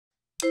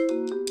Signore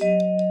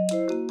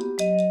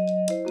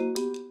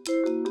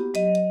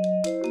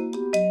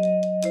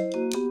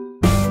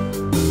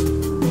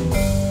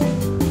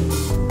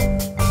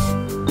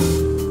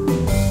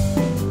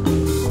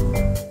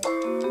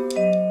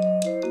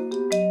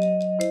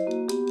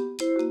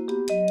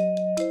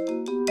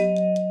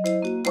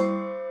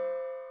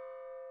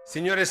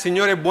e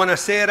signore,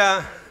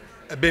 buonasera,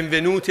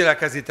 benvenuti alla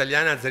Casa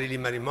Italiana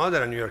zerilli-marimò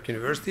della New York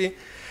University.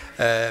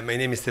 My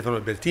name is Stefano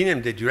Albertini,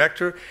 I'm the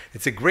director.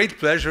 It's a great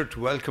pleasure to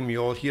welcome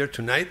you all here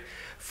tonight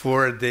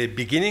for the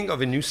beginning of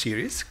a new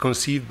series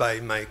conceived by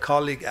my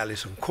colleague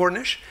Alison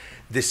Cornish.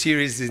 The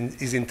series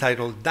is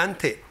entitled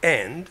Dante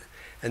and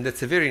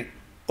that's a very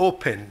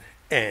open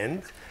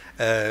and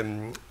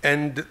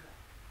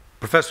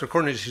Professor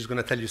Cornish is going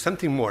to tell you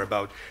something more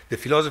about the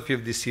philosophy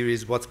of this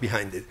series, what's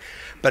behind it.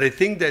 But I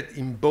think that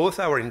in both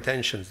our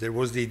intentions, there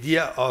was the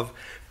idea of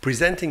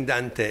presenting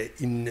Dante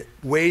in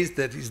ways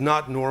that is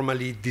not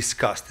normally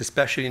discussed,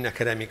 especially in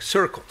academic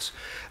circles,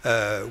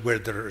 where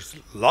there's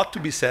a lot to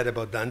be said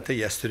about Dante.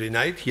 Yesterday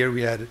night, here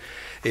we had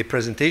a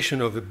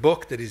presentation of a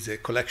book that is a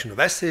collection of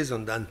essays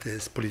on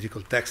Dante's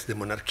political text, De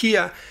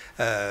Monarchia,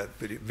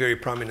 very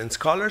prominent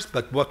scholars.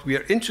 But what we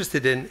are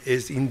interested in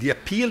is in the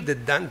appeal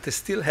that Dante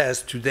still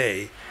has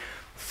today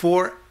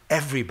for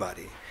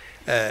everybody.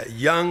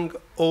 Young,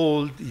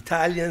 old,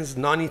 Italians,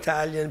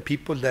 non-Italian,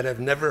 people that have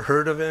never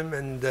heard of him,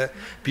 and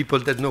people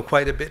that know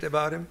quite a bit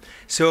about him.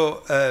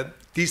 So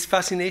this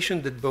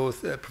fascination that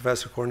both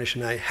Professor Cornish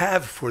and I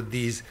have for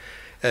these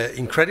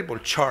incredible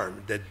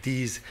charm that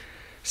these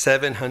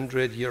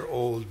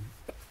 700-year-old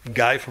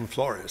guy from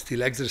Florence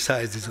still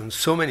exercises on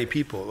so many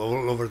people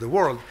all over the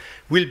world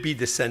will be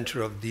the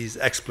center of this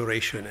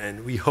exploration,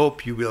 and we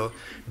hope you will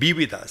be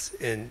with us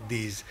in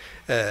this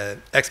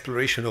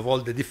exploration of all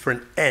the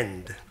different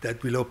end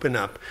that will open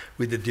up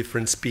with the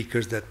different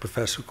speakers that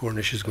Professor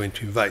Cornish is going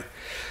to invite.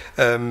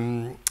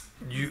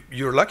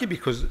 You're lucky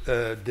because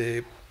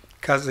the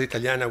Casa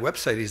Italiana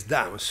website is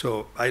down,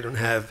 so I don't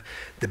have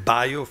the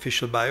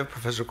official bio of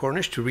Professor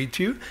Cornish to read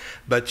to you,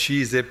 but she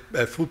is a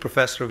full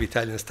professor of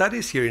Italian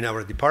studies here in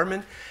our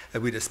department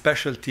with a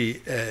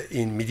specialty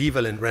in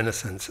medieval and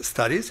Renaissance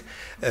studies.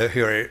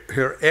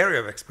 Her area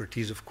of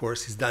expertise, of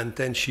course, is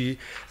Dante, and she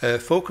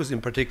focused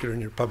in particular in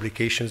her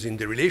publications in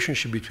the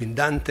relationship between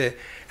Dante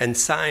and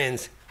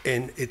science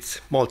in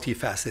its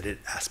multifaceted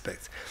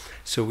aspects.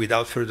 So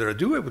without further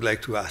ado, I would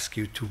like to ask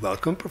you to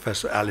welcome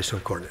Professor Alison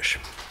Cornish.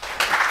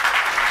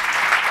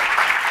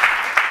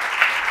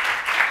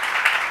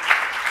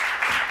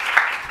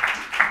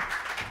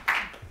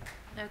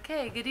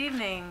 Okay, good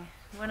evening.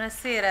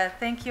 Buonasera.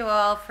 Thank you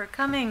all for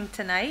coming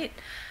tonight.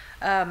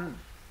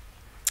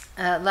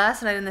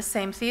 Last night in the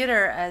same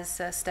theater, as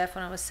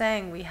Stefano was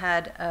saying, we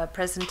had a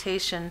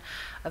presentation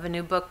of a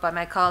new book by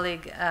my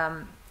colleague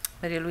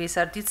Maria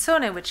Luisa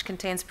Artizzone, which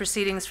contains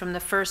proceedings from the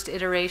first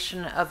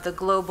iteration of the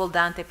Global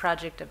Dante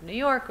Project of New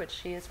York, which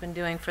she has been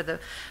doing for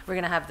we're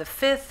going to have the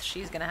 5th,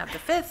 she's going to have the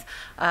 5th,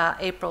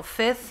 April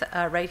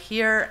 5th, right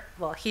here,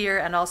 well, here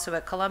and also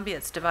at Columbia.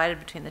 It's divided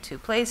between the two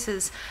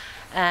places.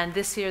 And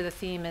this year the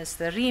theme is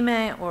the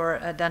rime, or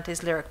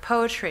Dante's lyric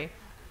poetry.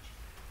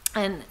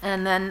 And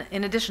then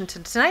in addition to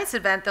tonight's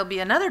event, there'll be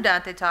another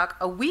Dante talk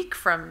a week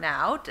from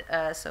now,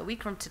 so a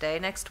week from today,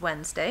 next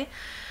Wednesday,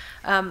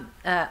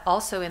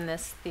 also in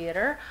this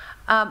theater.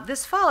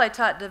 This fall I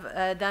taught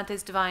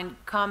Dante's Divine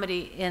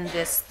Comedy in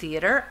this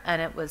theater, and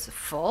it was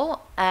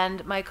full.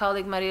 And my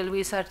colleague Maria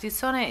Luisa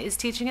Artizzone is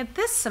teaching it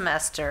this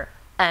semester,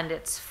 and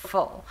it's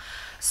full.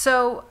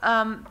 So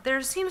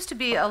there seems to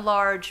be a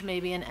large,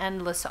 maybe an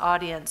endless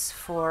audience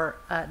for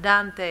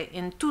Dante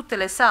in tutte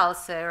le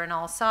salse, or in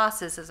all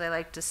sauces, as I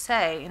like to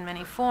say, in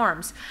many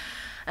forms.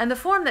 And the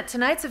form that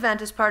tonight's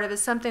event is part of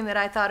is something that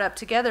I thought up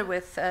together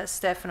with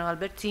Stefano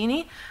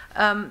Albertini,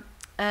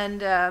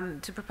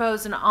 to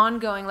propose an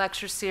ongoing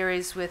lecture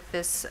series with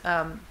this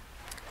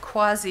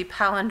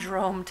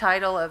quasi-palindrome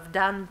title of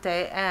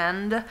Dante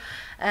and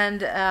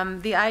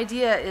the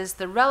idea is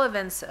the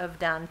relevance of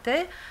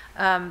Dante,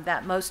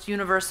 that most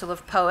universal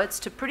of poets,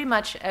 to pretty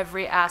much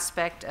every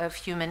aspect of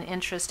human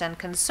interest and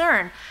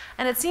concern.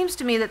 And it seems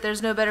to me that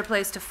there's no better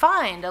place to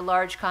find a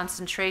large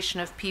concentration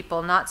of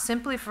people, not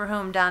simply for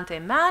whom Dante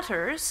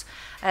matters,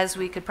 as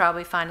we could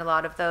probably find a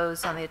lot of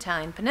those on the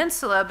Italian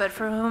peninsula, but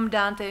for whom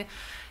Dante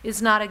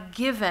is not a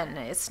given,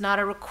 it's not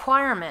a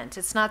requirement,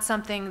 it's not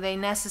something they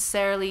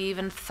necessarily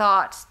even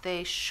thought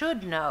they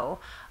should know,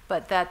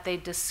 but that they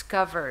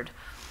discovered.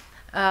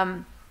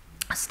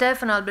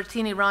 Stefano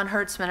Albertini, Ron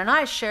Herzman, and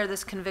I share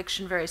this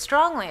conviction very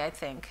strongly, I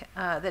think,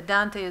 that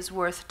Dante is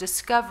worth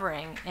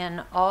discovering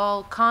in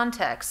all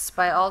contexts,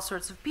 by all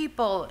sorts of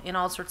people, in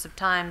all sorts of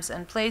times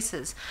and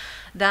places.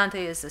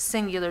 Dante is a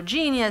singular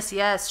genius,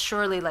 yes,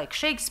 surely like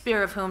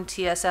Shakespeare, of whom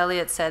T.S.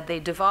 Eliot said they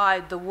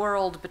divide the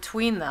world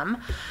between them.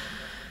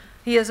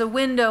 He is a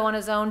window on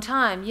his own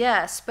time,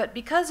 yes, but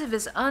because of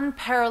his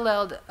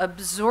unparalleled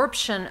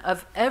absorption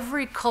of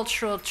every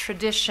cultural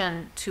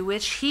tradition to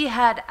which he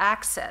had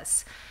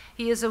access,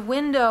 He is a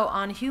window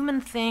on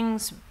human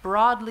things,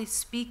 broadly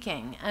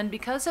speaking, and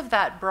because of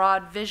that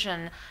broad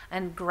vision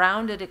and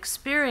grounded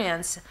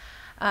experience,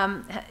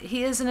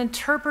 he is an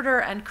interpreter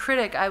and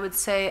critic, I would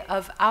say,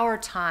 of our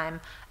time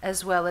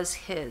as well as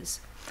his.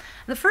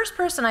 The first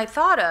person I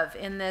thought of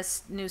in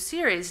this new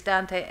series,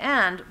 Dante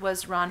and,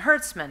 was Ron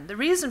Herzman, the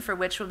reason for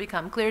which will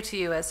become clear to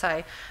you as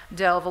I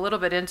delve a little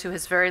bit into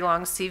his very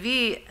long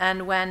CV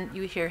and when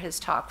you hear his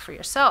talk for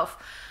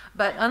yourself.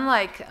 But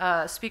unlike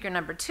speaker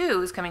number 2,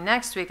 who's coming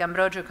next week,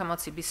 Ambrogio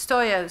Camozzi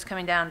Pistoia, who's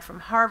coming down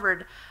from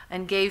Harvard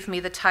and gave me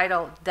the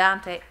title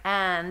Dante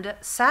and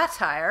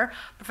Satire,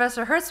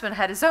 Professor Herzman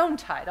had his own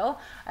title,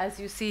 as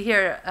you see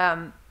here,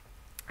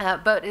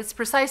 but it's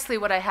precisely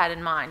what I had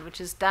in mind, which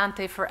is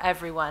Dante for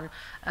everyone,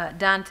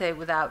 Dante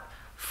without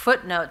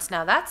footnotes.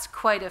 Now that's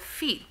quite a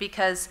feat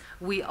because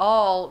we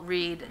all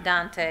read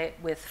Dante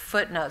with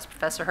footnotes.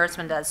 Professor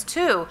Herzman does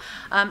too,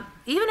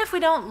 even if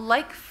we don't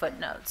like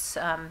footnotes,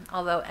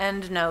 although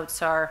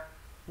endnotes are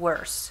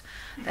worse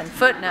than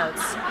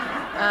footnotes.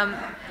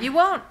 You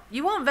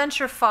won't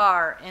venture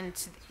far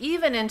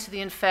even into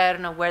the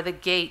Inferno where the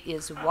gate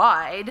is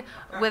wide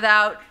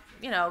without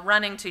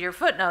running to your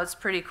footnotes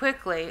pretty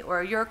quickly,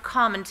 or your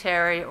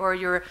commentary, or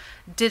your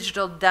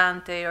digital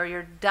Dante, or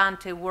your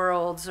Dante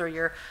worlds, or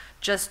your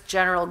just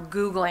general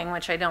Googling,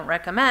 which I don't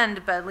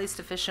recommend, but at least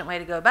efficient way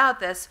to go about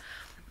this.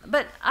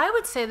 But I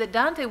would say that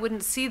Dante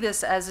wouldn't see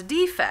this as a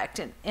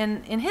defect.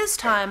 In his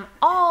time,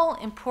 all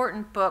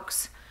important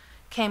books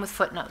came with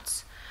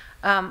footnotes,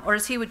 or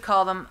as he would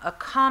call them, a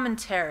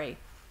commentary.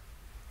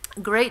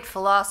 Great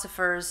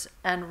philosophers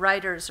and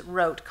writers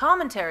wrote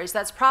commentaries.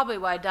 That's probably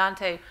why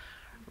Dante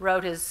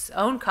wrote his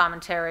own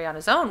commentary on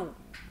his own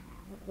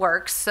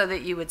works, so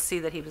that you would see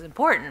that he was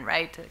important,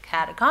 right?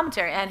 Had a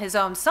commentary. And his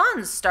own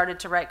sons started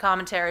to write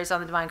commentaries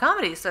on the Divine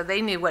Comedy, so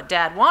they knew what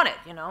Dad wanted,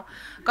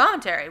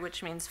 commentary,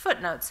 which means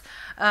footnotes.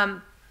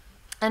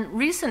 And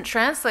recent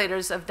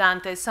translators of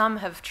Dante, some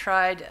have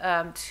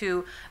tried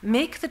to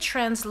make the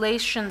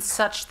translation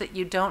such that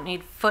you don't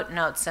need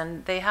footnotes,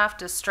 and they have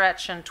to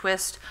stretch and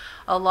twist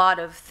a lot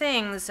of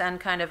things and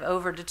kind of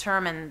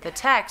over-determine the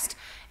text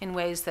in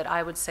ways that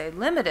I would say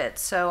limit it.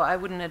 So I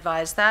wouldn't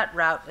advise that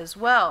route as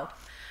well.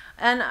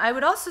 And I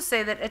would also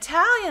say that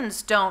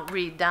Italians don't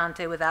read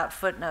Dante without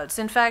footnotes.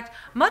 In fact,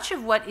 much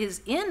of what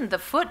is in the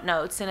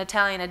footnotes in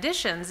Italian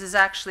editions is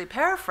actually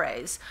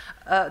paraphrase,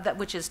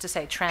 which is to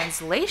say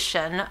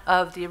translation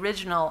of the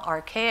original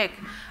archaic,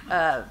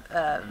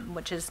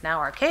 which is now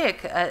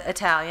archaic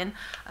Italian,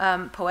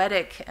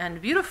 poetic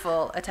and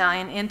beautiful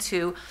Italian,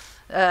 into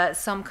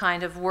some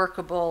kind of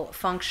workable,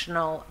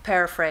 functional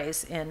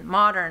paraphrase in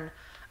modern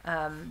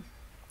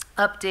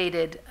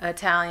updated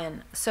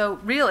Italian. So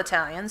real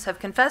Italians have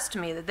confessed to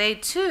me that they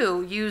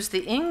too use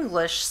the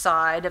English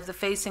side of the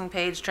facing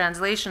page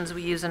translations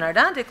we use in our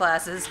Dante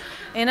classes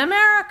in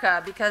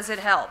America because it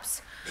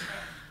helps.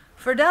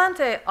 For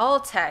Dante, all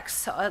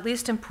texts, at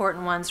least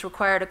important ones,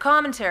 required a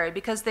commentary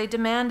because they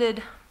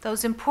demanded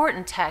those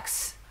important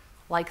texts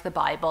like the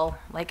Bible,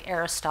 like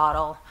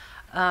Aristotle,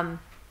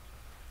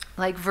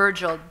 like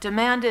Virgil,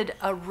 demanded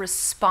a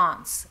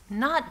response,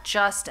 not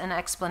just an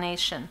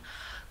explanation.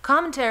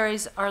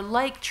 Commentaries are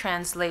like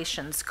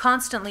translations,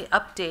 constantly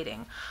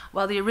updating,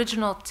 while the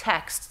original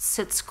text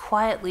sits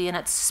quietly in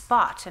its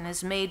spot and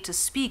is made to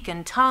speak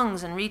in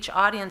tongues and reach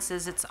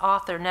audiences its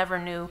author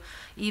never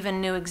even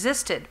knew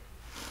existed.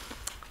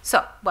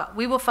 So, well,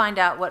 we will find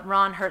out what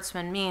Ron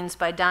Herzman means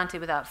by Dante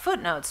without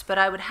footnotes, but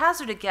I would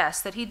hazard a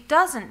guess that he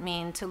doesn't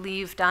mean to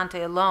leave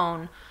Dante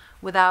alone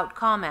without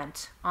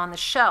comment on the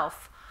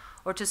shelf,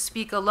 or to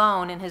speak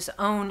alone in his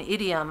own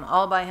idiom,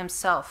 all by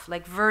himself,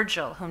 like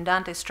Virgil, whom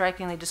Dante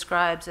strikingly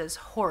describes as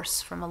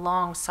hoarse from a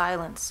long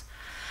silence.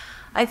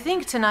 I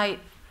think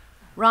tonight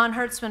Ron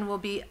Herzman will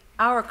be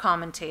our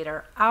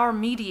commentator, our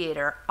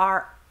mediator,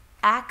 our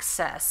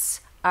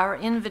access, our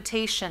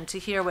invitation to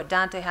hear what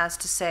Dante has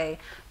to say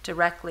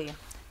directly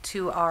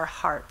to our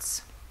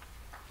hearts.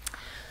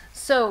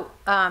 So,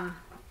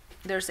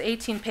 there's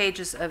 18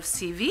 pages of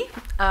CV,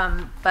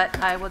 but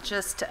I will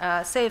just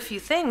say a few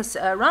things.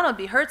 Ronald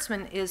B.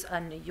 Herzman is a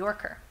New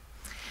Yorker,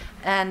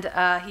 and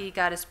he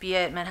got his BA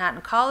at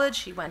Manhattan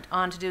College. He went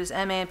on to do his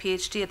MA and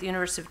PhD at the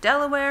University of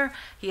Delaware.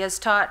 He has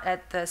taught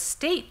at the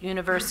State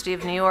University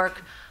of New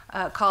York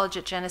College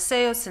at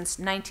Geneseo since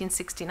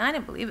 1969. I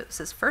believe it was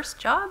his first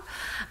job.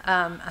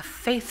 A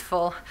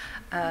faithful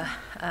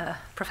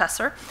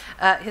professor,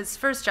 his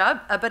first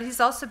job, but he's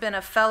also been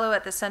a fellow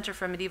at the Center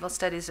for Medieval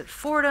Studies at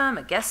Fordham,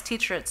 a guest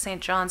teacher at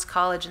St. John's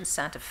College in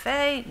Santa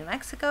Fe, New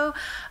Mexico,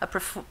 a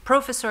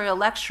professorial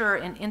lecturer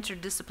in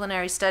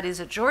interdisciplinary studies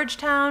at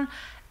Georgetown,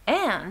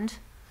 and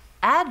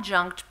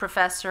adjunct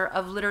professor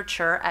of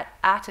literature at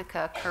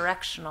Attica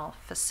Correctional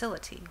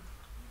Facility.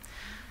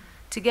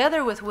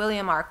 Together with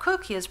William R.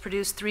 Cook, he has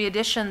produced 3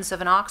 editions of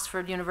an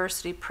Oxford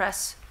University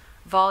Press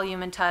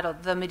volume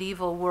entitled The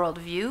Medieval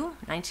Worldview,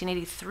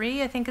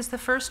 1983, I think is the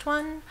first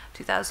one,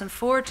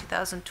 2004,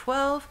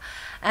 2012.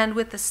 And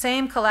with the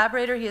same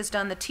collaborator, he has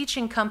done the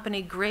teaching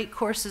company Great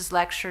Courses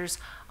lectures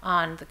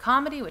on the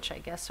comedy, which I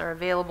guess are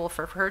available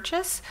for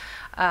purchase.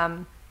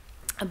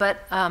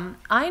 But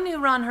I knew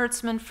Ron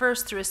Herzman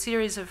first through a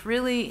series of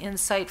really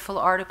insightful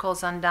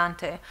articles on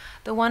Dante.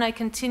 The one I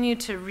continue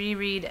to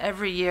reread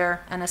every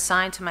year and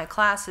assign to my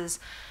classes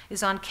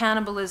is on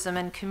cannibalism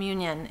and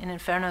communion in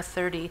Inferno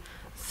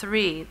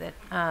 33, that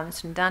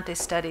it's in Dante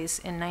Studies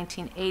in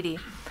 1980.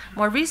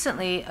 More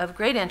recently, of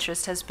great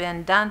interest has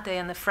been Dante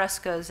and the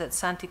frescoes at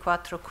Santi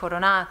Quattro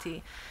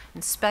Coronati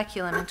in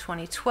Speculum in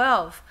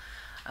 2012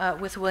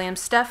 with William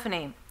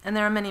Stefani, and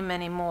there are many,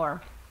 many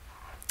more.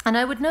 And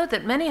I would note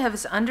that many of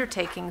his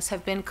undertakings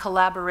have been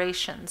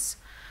collaborations.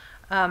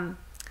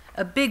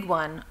 A big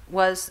one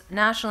was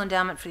National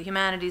Endowment for the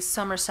Humanities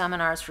summer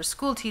seminars for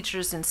school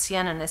teachers in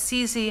Siena and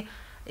Assisi,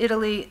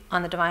 Italy,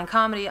 on the Divine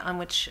Comedy, on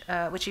which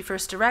he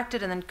first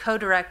directed and then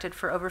co-directed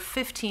for over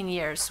 15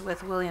 years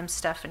with William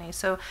Stefani.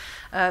 So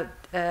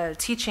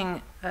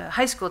teaching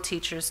high school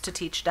teachers to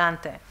teach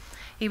Dante.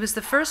 He was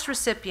the first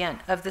recipient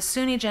of the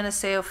SUNY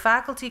Geneseo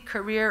Faculty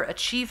Career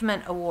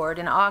Achievement Award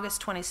in August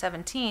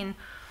 2017,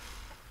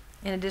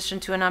 in addition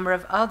to a number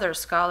of other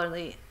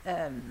scholarly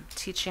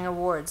teaching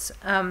awards.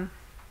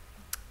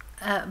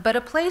 But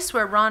a place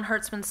where Ron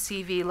Herzman's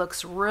CV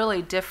looks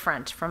really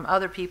different from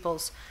other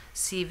people's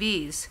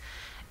CVs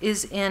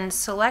is in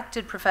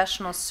selected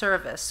professional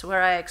service,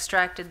 where I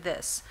extracted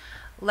this: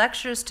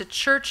 lectures to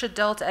church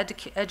adult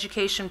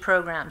education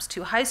programs,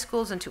 to high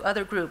schools and to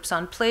other groups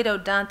on Plato,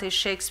 Dante,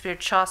 Shakespeare,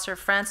 Chaucer,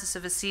 Francis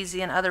of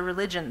Assisi, and other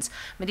religions,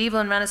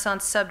 medieval and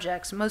Renaissance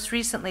subjects, most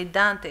recently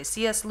Dante,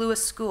 C.S.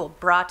 Lewis School,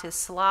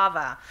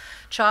 Bratislava,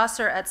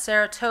 Chaucer at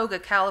Saratoga,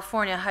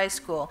 California High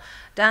School,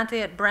 Dante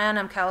at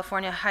Branham,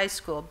 California High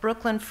School,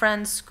 Brooklyn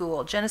Friends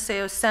School,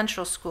 Geneseo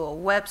Central School,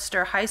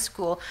 Webster High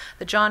School,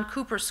 the John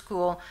Cooper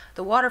School,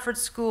 the Waterford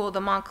School,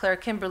 the Montclair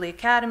Kimberly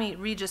Academy,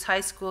 Regis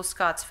High School,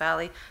 Scotts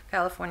Valley,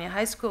 California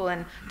High School,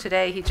 and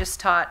today he just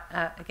taught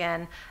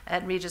again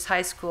at Regis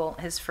High School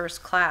his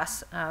first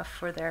class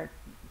for their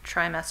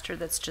trimester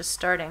that's just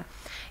starting.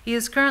 He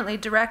is currently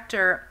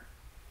director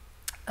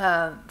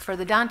for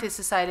the Dante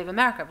Society of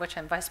America, of which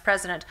I'm vice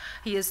president.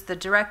 He is the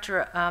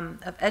director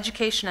of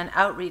education and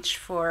outreach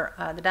for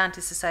the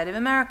Dante Society of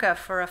America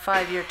for a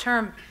 5-year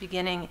term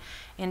beginning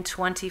in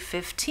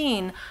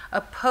 2015,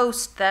 a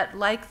post that,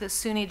 like the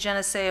SUNY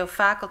Geneseo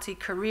Faculty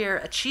Career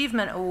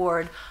Achievement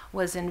Award,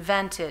 was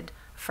invented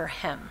for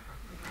him.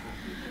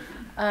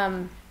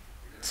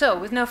 So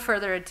with no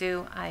further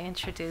ado, I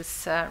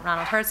introduce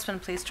Ronald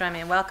Herzman. Please join me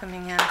in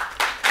welcoming him.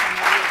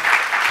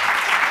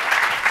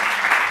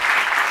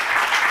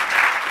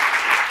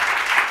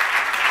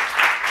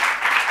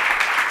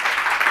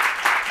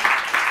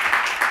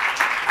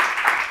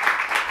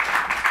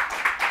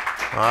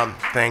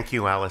 Thank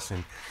you,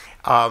 Allison.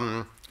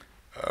 One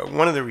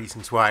of the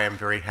reasons why I'm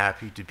very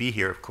happy to be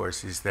here, of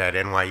course, is that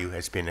NYU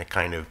has been a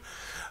kind of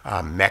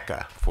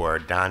mecca for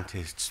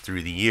Dantists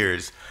through the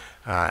years.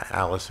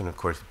 Allison, of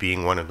course,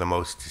 being one of the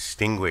most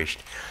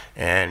distinguished.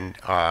 And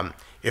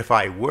if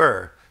I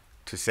were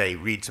to say,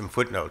 read some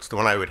footnotes, the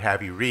one I would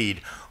have you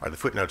read are the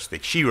footnotes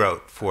that she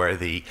wrote for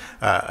the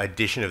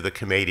edition of the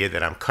Commedia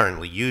that I'm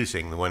currently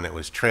using, the one that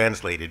was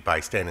translated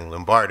by Stanley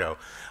Lombardo.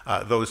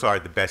 Those are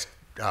the best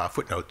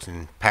footnotes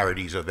in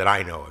Paradiso that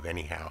I know of,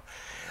 anyhow.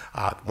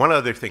 One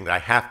other thing that I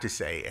have to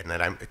say, and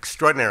that I'm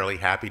extraordinarily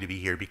happy to be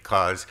here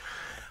because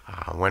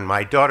when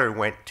my daughter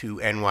went to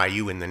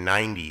NYU in the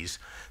 90s,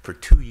 for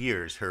 2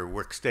 years, her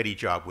work-study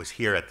job was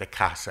here at the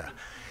Casa.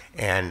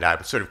 And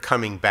I'm sort of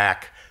coming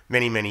back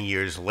many, many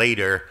years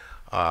later,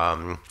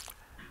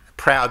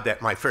 proud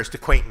that my first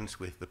acquaintance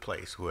with the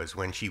place was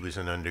when she was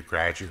an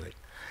undergraduate.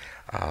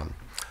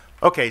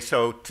 Okay,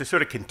 so to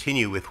sort of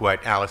continue with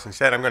what Allison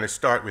said, I'm going to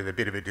start with a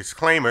bit of a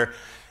disclaimer,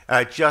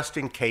 just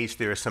in case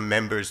there are some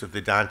members of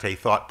the Dante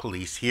Thought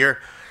Police here.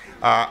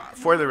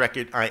 For the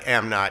record, I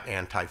am not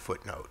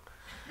anti-footnote.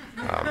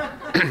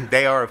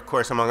 They are, of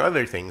course, among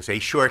other things, a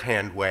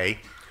shorthand way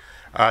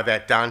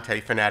that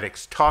Dante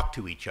fanatics talk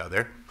to each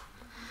other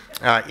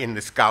in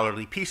the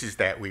scholarly pieces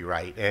that we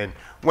write. And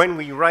when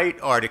we write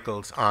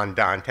articles on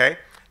Dante,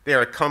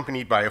 they're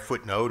accompanied by a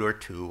footnote or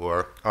 2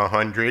 or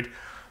 100.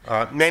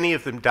 Many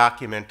of them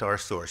document our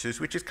sources,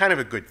 which is kind of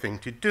a good thing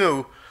to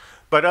do,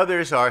 but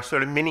others are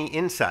sort of mini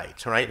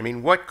insights, right? I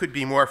mean, what could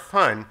be more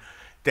fun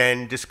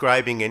than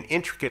describing an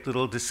intricate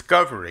little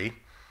discovery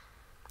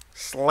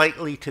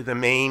slightly to the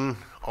main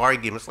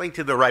argument, slightly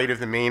to the right of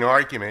the main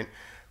argument,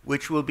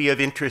 which will be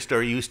of interest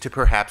or use to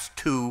perhaps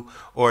 2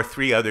 or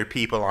 3 other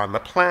people on the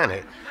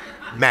planet,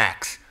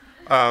 max.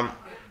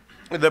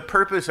 The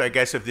purpose, I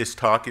guess, of this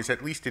talk is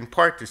at least in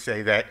part to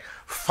say that,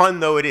 fun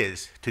though it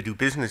is to do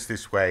business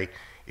this way,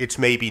 it's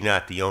maybe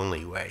not the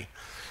only way.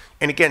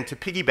 And again, to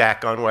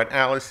piggyback on what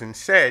Allison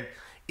said,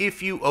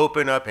 if you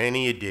open up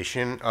any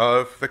edition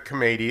of the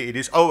Commedia, it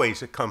is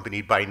always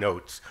accompanied by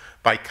notes,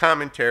 by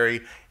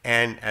commentary,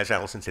 and as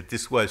Allison said,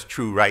 this was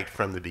true right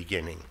from the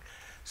beginning.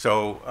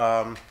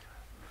 So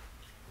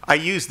I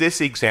use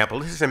this example.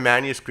 This is a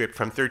manuscript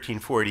from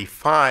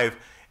 1345,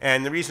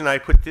 and the reason I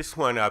put this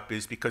one up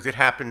is because it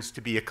happens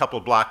to be a couple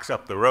blocks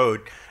up the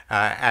road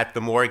at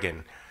the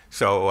Morgan.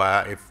 So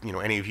if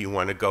any of you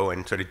want to go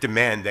and sort of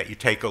demand that you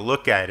take a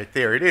look at it,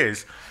 there it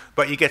is.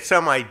 But you get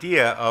some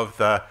idea of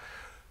the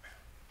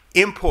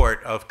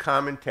import of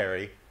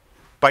commentary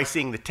by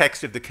seeing the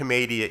text of the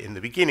Commedia in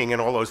the beginning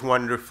and all those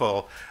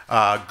wonderful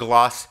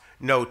gloss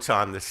notes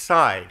on the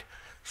side.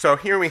 So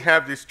here we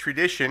have this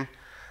tradition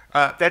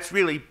that's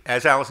really,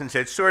 as Allison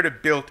said, sort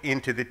of built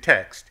into the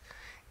text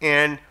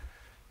and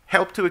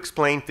help to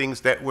explain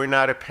things that were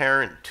not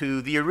apparent to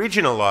the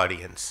original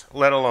audience,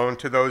 let alone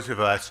to those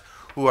of us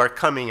who are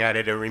coming at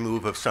it a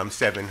remove of some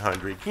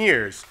 700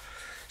 years.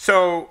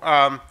 So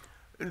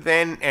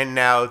then and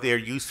now they're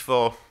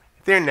useful,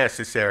 they're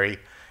necessary,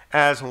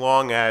 as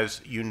long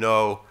as you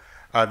know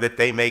that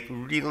they make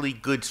really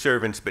good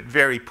servants but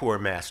very poor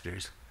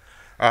masters.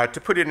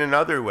 To put it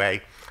another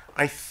way,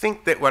 I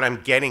think that what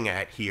I'm getting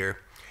at here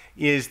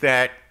is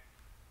that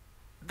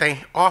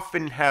they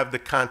often have the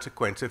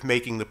consequence of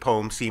making the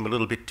poem seem a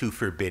little bit too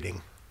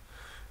forbidding.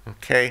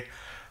 Okay?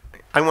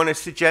 I want to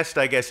suggest,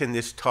 I guess, in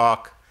this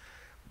talk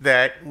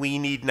that we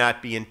need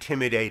not be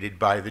intimidated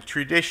by the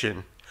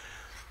tradition.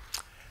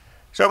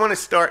 So I want to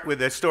start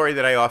with a story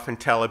that I often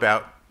tell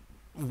about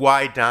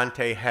why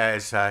Dante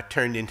has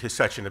turned into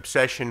such an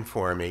obsession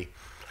for me.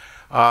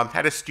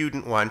 Had a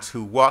student once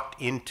who walked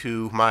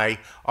into my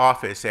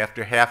office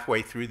after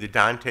halfway through the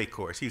Dante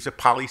course. He was a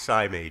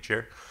poli-sci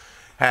major,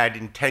 had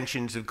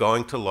intentions of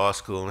going to law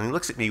school, and he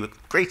looks at me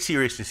with great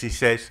seriousness. He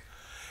says,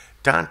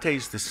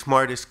 "Dante's the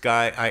smartest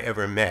guy I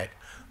ever met.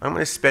 I'm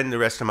going to spend the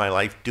rest of my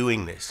life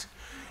doing this."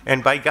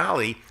 And by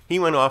golly, he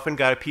went off and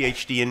got a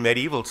PhD in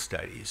medieval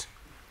studies.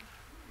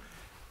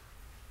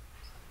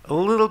 A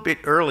little bit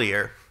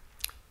earlier,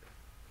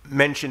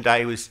 mentioned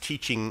I was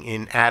teaching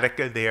in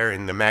Attica there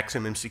in the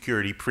maximum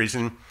security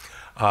prison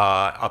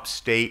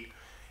upstate.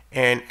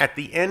 And at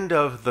the end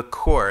of the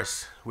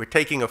course, we're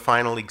taking a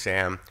final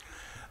exam,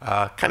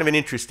 kind of an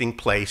interesting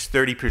place.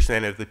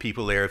 30% of the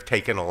people there have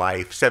taken a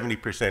life,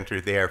 70% are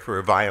there for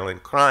a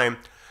violent crime.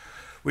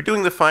 We're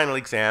doing the final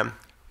exam.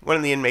 One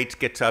of the inmates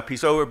gets up,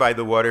 he's over by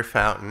the water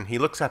fountain. He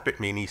looks up at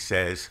me and he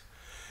says,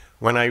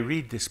 "When I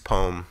read this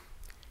poem,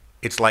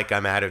 it's like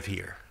I'm out of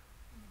here."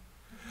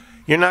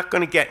 You're not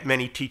going to get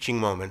many teaching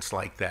moments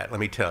like that, let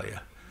me tell you,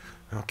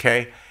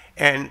 okay?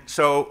 And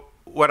so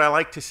what I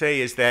like to say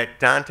is that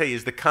Dante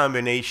is the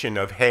combination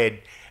of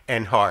head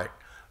and heart.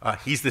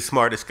 He's the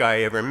smartest guy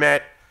I ever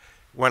met.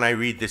 When I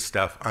read this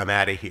stuff, I'm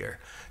out of here.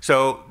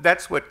 So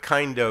that's what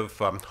kind of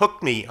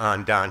hooked me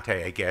on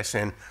Dante, I guess.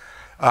 And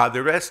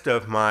the rest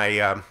of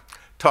my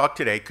talk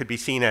today could be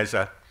seen as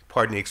a,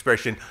 pardon the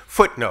expression,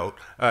 footnote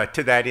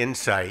to that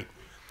insight.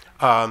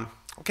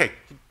 Okay,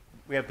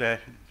 we have the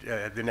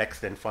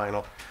next and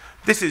final.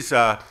 This is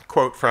a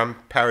quote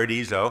from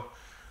Paradiso.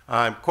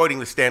 I'm quoting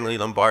the Stanley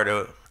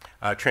Lombardo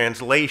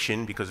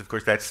translation because, of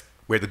course, that's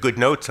where the good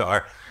notes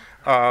are.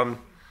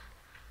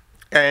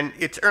 And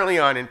it's early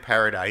on in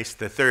Paradise,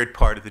 the third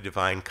part of the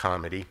Divine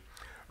Comedy.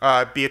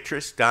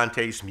 Beatrice,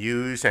 Dante's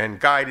muse and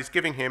guide, is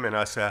giving him and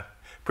us a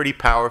pretty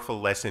powerful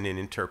lesson in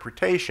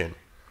interpretation.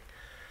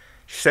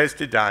 She says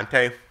to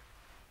Dante,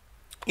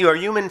 "Your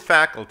human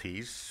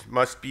faculties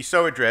must be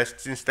so addressed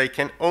since they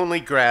can only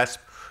grasp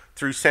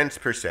through sense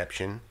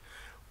perception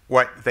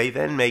what they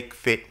then make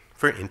fit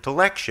for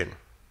intellection.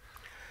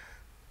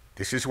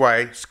 This is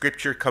why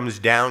scripture comes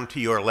down to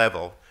your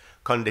level.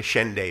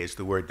 Condescende is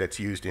the word that's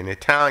used in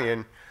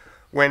Italian,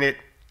 when it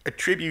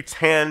attributes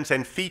hands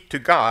and feet to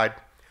God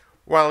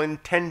while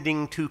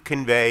intending to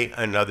convey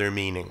another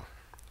meaning.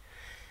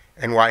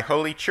 And why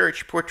Holy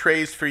Church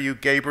portrays for you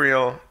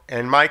Gabriel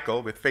and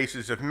Michael with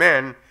faces of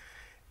men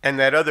and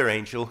that other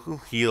angel who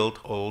healed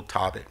old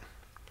Tobit."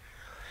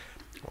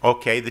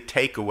 Okay, the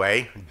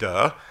takeaway,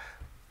 duh.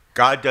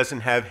 God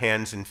doesn't have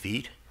hands and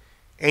feet.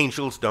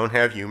 Angels don't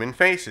have human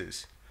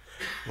faces.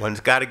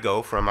 One's got to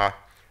go from a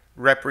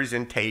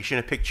representation,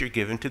 a picture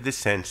given to the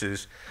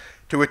senses,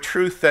 to a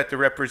truth that the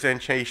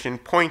representation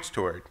points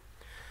toward.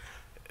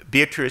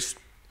 Beatrice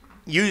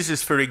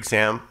uses,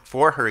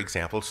 for her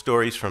example,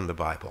 stories from the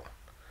Bible.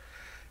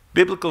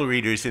 Biblical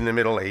readers in the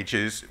Middle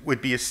Ages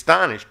would be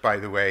astonished, by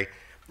the way,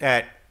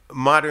 at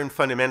modern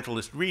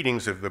fundamentalist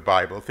readings of the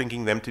Bible,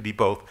 thinking them to be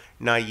both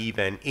naive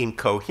and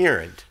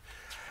incoherent.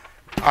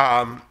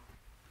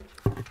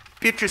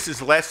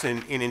 Beatrice's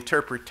lesson in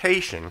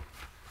interpretation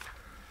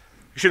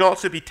should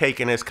also be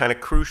taken as kind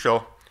of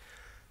crucial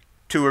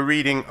to a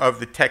reading of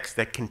the text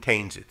that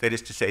contains it, that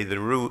is to say,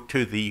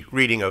 to the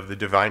reading of the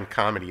Divine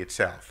Comedy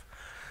itself.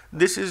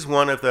 This is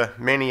one of the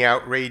many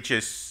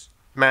outrageous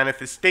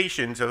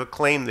manifestations of a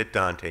claim that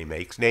Dante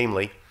makes,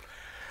 namely,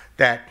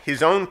 that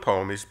his own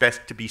poem is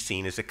best to be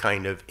seen as a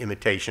kind of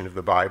imitation of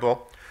the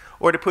Bible,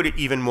 or to put it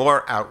even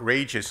more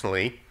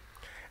outrageously,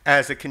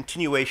 as a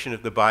continuation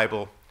of the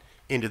Bible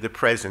into the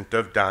present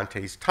of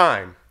Dante's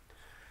time.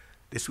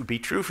 This would be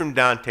true from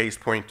Dante's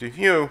point of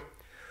view,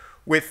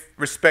 with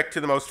respect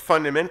to the most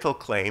fundamental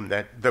claim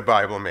that the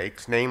Bible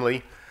makes,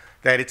 namely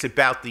that it's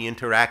about the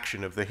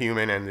interaction of the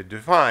human and the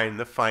divine,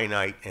 the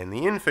finite and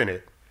the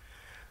infinite.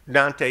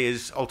 Dante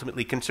is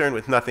ultimately concerned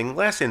with nothing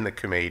less in the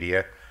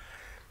Commedia.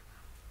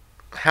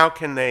 How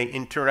can they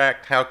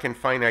interact? How can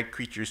finite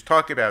creatures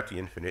talk about the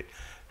infinite?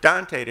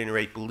 Dante, at any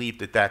rate, believed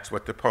that that's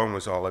what the poem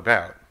was all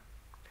about.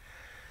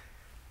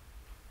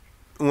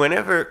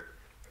 Whenever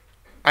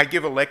I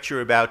give a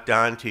lecture about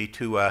Dante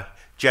to a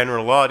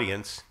general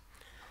audience,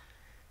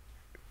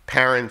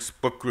 parents,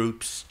 book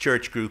groups,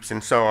 church groups,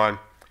 and so on,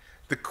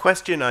 the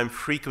question I'm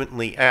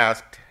frequently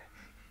asked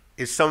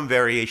is some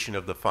variation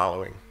of the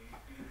following.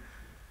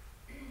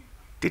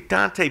 Did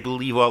Dante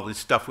believe all this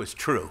stuff was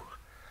true?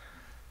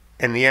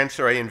 And the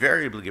answer I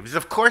invariably give is,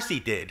 of course he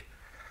did.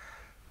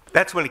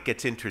 That's when it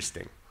gets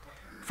interesting.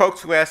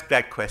 Folks who ask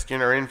that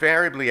question are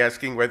invariably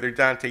asking whether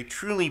Dante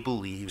truly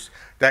believes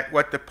that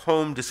what the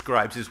poem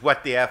describes is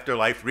what the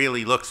afterlife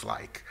really looks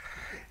like,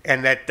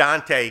 and that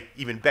Dante,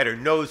 even better,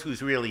 knows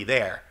who's really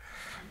there,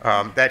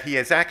 that he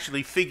has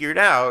actually figured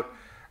out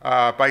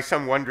by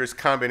some wondrous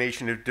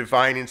combination of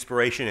divine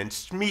inspiration and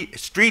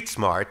street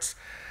smarts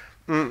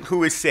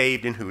who is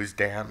saved and who is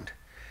damned.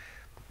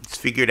 It's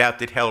figured out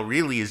that hell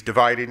really is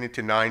divided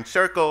into 9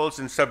 circles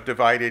and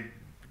subdivided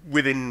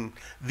within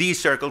these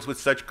circles with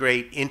such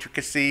great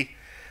intricacy.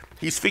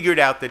 He's figured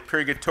out that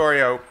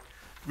Purgatorio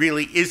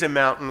really is a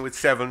mountain with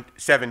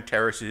seven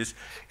terraces,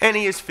 and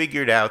he has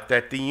figured out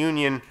that the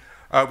union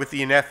with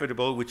the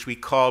ineffable, which we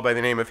call by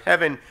the name of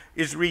heaven,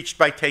 is reached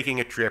by taking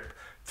a trip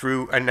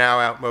through a now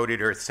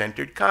outmoded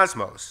earth-centered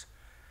cosmos.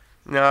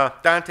 Now,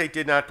 Dante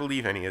did not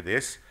believe any of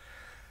this.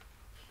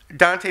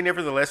 Dante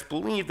nevertheless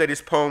believed that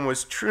his poem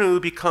was true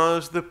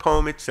because the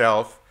poem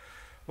itself,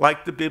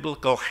 like the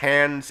biblical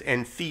hands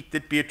and feet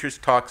that Beatrice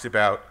talks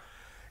about,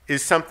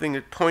 is something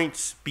that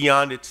points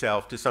beyond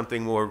itself to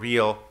something more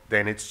real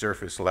than its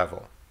surface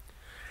level.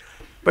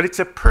 But it's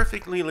a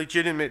perfectly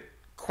legitimate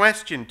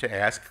question to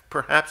ask,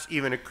 perhaps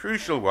even a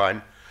crucial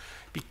one,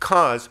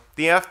 because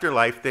the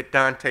afterlife that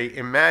Dante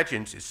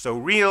imagines is so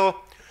real,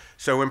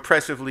 so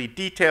impressively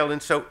detailed,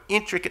 and so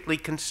intricately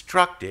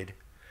constructed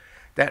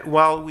that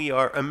while we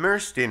are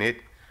immersed in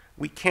it,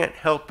 we can't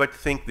help but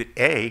think that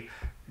A,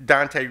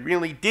 Dante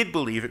really did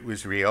believe it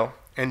was real,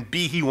 and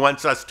B, he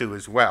wants us to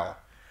as well.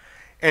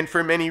 And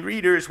for many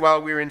readers,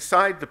 while we're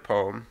inside the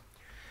poem,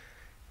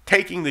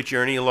 taking the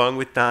journey along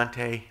with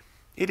Dante,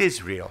 it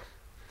is real.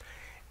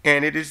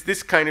 And it is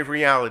this kind of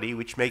reality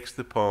which makes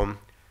the poem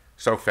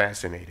so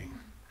fascinating.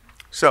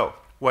 So,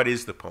 what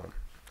is the poem?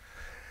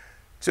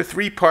 It's a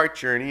 3-part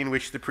journey in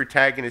which the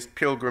protagonist,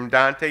 pilgrim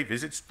Dante,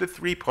 visits the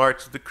 3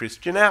 parts of the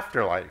Christian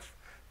afterlife: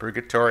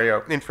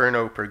 Purgatorio,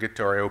 Inferno,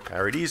 Purgatorio,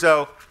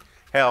 Paradiso,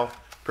 Hell,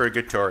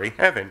 Purgatory,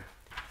 Heaven.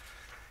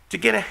 To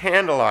get a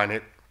handle on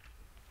it,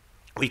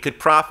 we could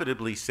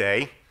profitably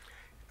say,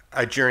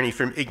 a journey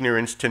from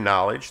ignorance to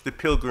knowledge, the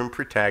pilgrim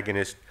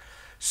protagonist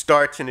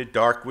starts in a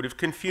dark wood of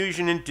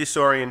confusion and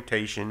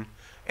disorientation,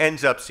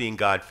 ends up seeing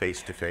God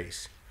face to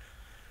face.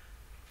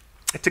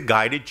 It's a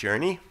guided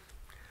journey.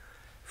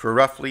 For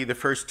roughly the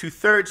first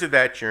 2/3 of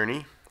that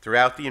journey,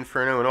 throughout the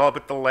Inferno and all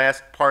but the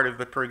last part of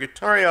the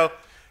Purgatorio,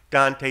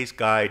 Dante's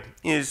guide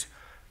is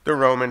the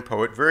Roman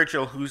poet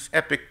Virgil, whose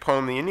epic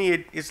poem, the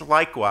Aeneid, is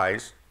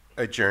likewise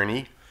a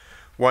journey,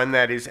 one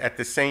that is at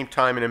the same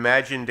time an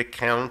imagined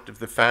account of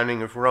the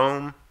founding of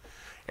Rome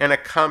and a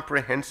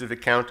comprehensive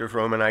account of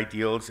Roman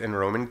ideals and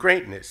Roman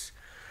greatness,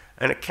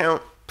 an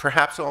account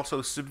perhaps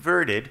also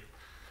subverted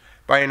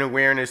by an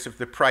awareness of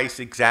the price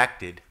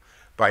exacted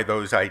by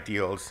those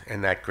ideals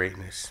and that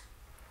greatness.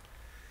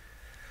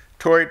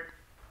 Toward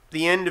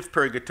the end of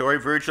Purgatory,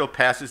 Virgil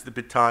passes the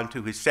baton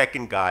to his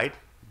second guide,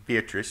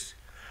 Beatrice,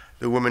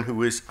 the woman who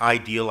was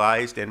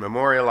idealized and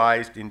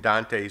memorialized in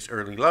Dante's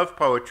early love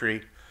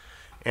poetry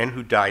and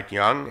who died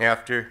young.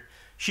 After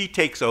she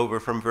takes over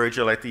from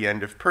Virgil at the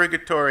end of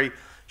Purgatory,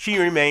 she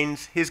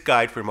remains his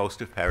guide for most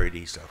of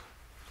Paradiso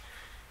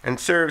and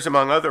serves,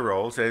 among other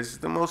roles, as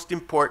the most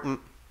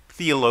important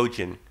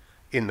theologian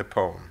in the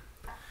poem.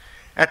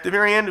 At the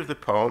very end of the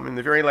poem, in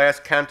the very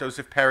last cantos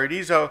of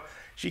Paradiso,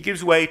 she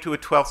gives way to a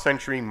 12th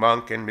century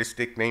monk and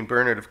mystic named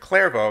Bernard of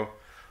Clairvaux,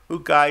 who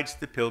guides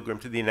the pilgrim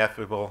to the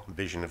ineffable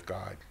vision of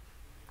God.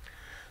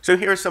 So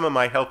here are some of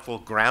my helpful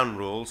ground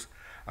rules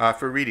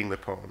for reading the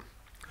poem.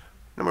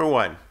 Number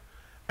 1,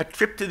 a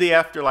trip to the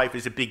afterlife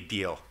is a big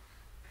deal.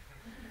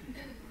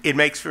 It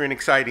makes for an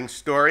exciting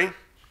story,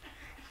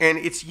 and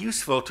it's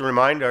useful to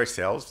remind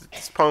ourselves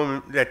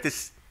that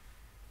this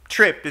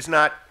trip is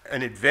not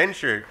an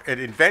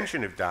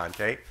invention of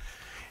Dante,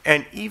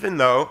 and even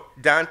though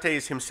Dante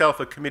is himself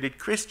a committed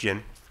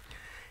Christian,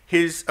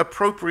 his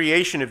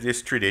appropriation of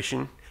this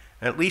tradition,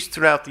 at least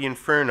throughout the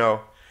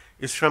Inferno,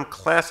 is from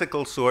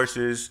classical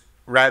sources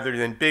rather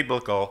than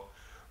biblical,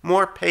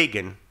 more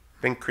pagan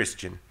than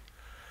Christian.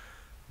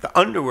 The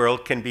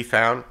underworld can be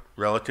found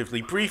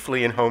relatively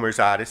briefly in Homer's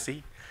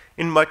Odyssey,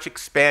 in much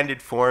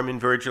expanded form in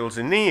Virgil's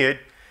Aeneid,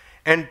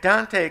 and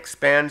Dante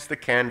expands the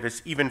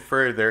canvas even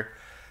further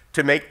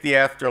to make the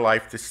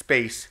afterlife the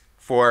space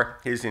for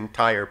his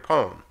entire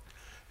poem.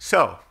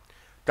 So,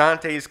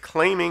 Dante is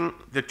claiming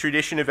the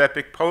tradition of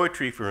epic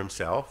poetry for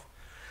himself,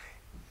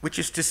 which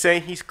is to say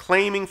he's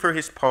claiming for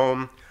his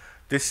poem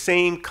the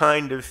same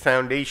kind of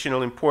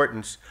foundational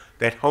importance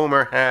that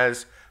Homer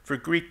has for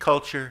Greek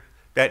culture,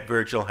 that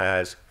Virgil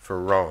has for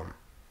Rome.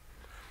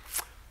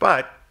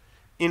 But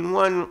in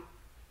one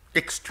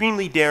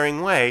extremely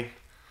daring way,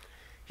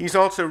 he's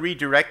also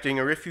redirecting,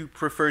 or if you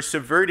prefer,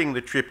 subverting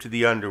the trip to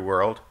the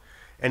underworld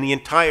and the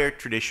entire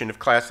tradition of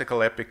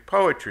classical epic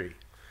poetry.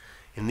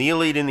 In the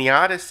Iliad and the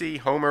Odyssey,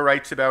 Homer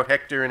writes about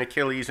Hector and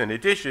Achilles and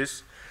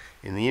Odysseus.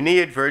 In the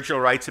Aeneid, Virgil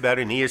writes about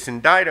Aeneas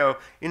and Dido.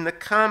 In the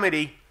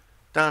comedy,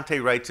 Dante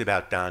writes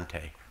about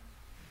Dante.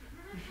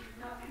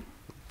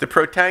 The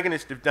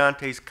protagonist of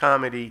Dante's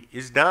comedy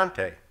is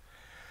Dante.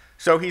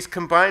 So he's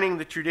combining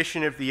the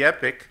tradition of the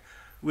epic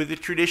with a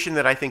tradition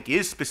that I think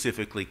is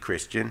specifically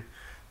Christian,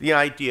 the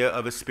idea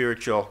of a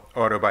spiritual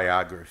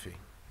autobiography.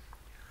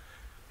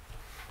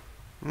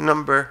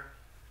 Number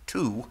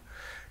 2,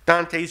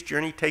 Dante's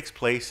journey takes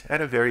place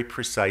at a very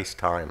precise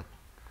time,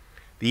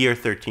 the year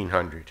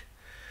 1300.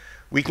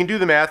 We can do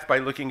the math by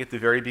looking at the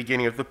very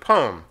beginning of the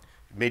poem.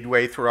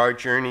 Midway through our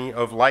journey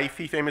of life,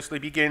 he famously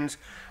begins,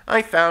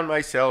 "I found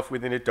myself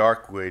within a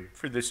dark wood,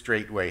 for the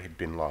straight way had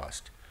been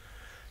lost."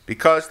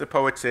 Because the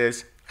poet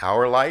says,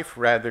 our life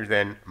rather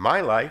than my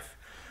life,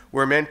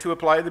 we're meant to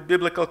apply the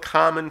biblical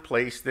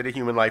commonplace that a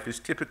human life is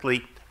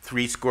typically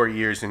 70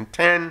 years and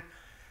 10,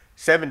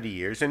 70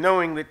 years, and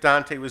knowing that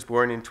Dante was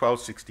born in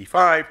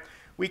 1265,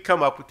 we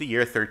come up with the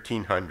year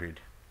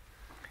 1300.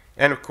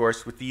 And of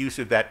course, with the use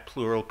of that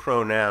plural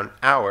pronoun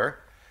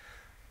our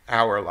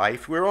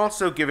life, we're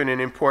also given an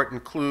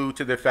important clue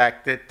to the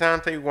fact that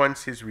Dante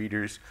wants his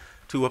readers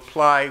to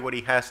apply what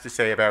he has to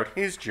say about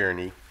his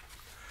journey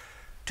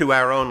to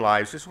our own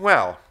lives as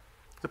well.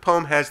 The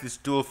poem has this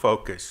dual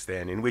focus,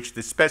 then, in which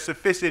the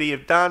specificity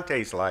of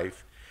Dante's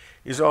life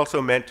is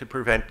also meant to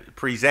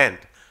present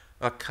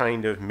a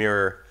kind of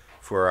mirror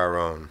for our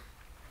own.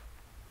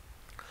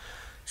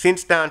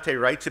 Since Dante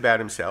writes about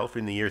himself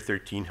in the year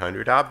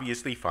 1300,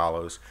 obviously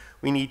follows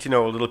we need to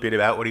know a little bit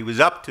about what he was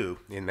up to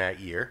in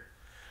that year.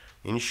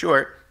 In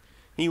short,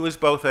 he was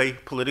both a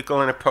political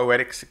and a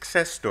poetic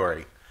success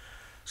story.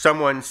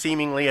 Someone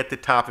seemingly at the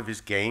top of his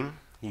game.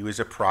 He was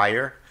a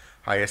prior,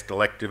 highest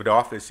elected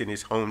office in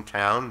his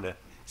hometown, the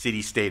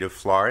city-state of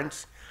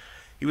Florence.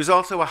 He was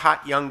also a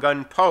hot young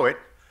gun poet,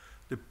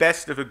 the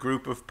best of a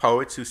group of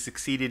poets who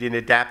succeeded in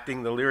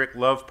adapting the lyric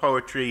love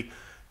poetry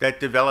that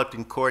developed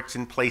in courts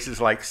in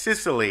places like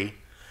Sicily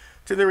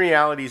to the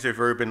realities of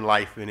urban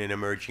life in an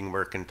emerging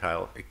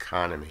mercantile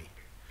economy.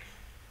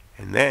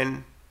 And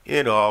then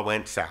it all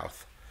went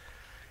south.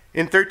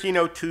 In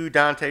 1302,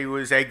 Dante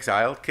was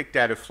exiled, kicked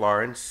out of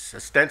Florence,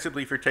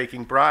 ostensibly for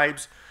taking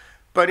bribes,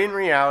 but in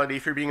reality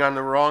for being on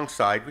the wrong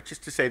side, which is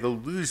to say the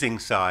losing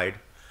side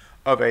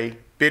of a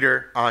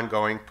bitter,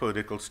 ongoing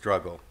political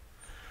struggle.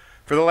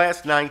 For the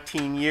last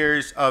 19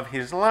 years of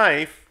his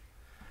life,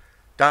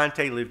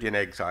 Dante lived in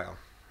exile.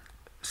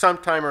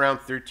 Sometime around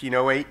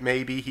 1308,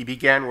 maybe, he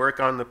began work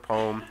on the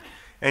poem,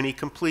 and he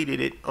completed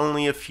it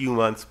only a few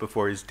months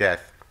before his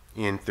death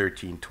in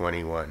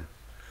 1321.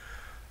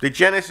 The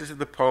genesis of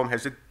the poem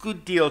has a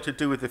good deal to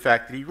do with the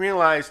fact that he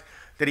realized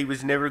that he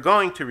was never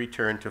going to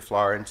return to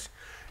Florence,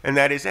 and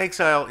that his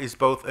exile is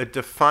both a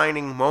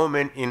defining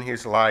moment in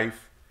his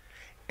life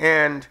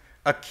and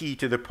a key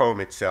to the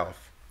poem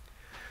itself.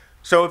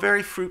 So a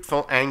very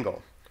fruitful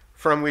angle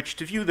from which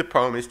to view the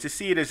poem is to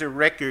see it as a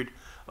record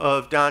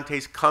of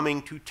Dante's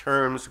coming to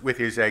terms with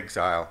his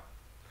exile,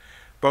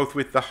 both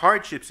with the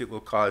hardships it will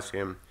cause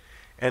him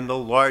and the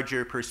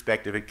larger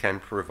perspective it can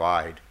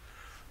provide.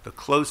 The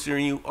closer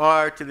you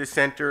are to the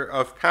center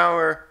of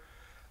power,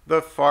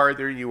 the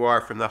farther you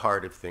are from the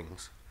heart of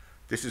things.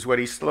 This is what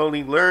he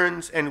slowly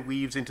learns and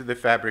weaves into the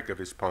fabric of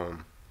his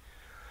poem.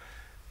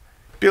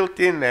 Built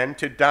in, then,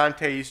 to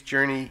Dante's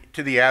journey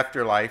to the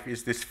afterlife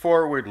is this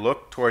forward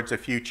look towards a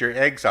future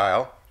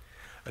exile,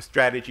 a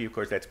strategy, of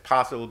course, that's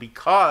possible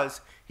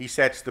because he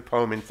sets the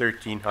poem in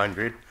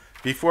 1300,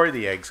 before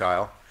the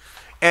exile,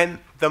 and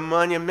the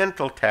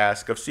monumental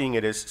task of seeing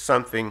it as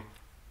something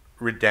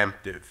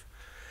redemptive.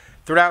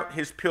 Throughout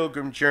his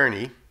pilgrim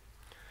journey,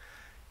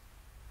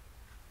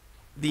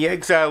 the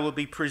exile will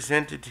be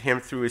presented to him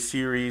through a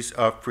series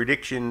of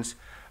predictions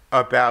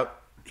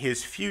about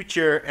his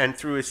future and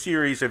through a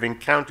series of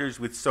encounters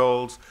with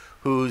souls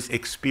whose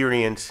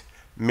experience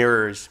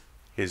mirrors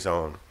his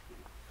own.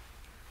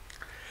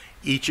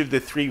 Each of the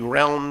three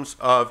realms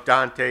of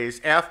Dante's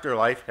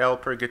afterlife, hell,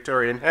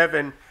 purgatory, and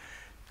heaven,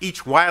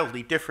 each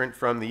wildly different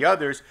from the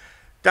others,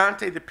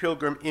 Dante the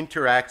pilgrim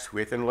interacts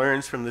with and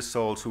learns from the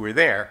souls who are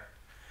there.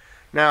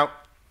 Now,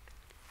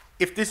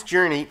 if this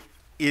journey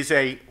is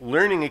a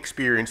learning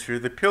experience for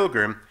the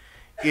pilgrim,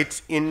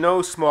 it's in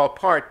no small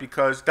part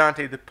because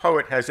Dante the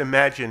poet has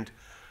imagined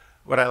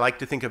what I like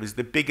to think of as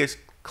the biggest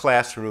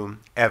classroom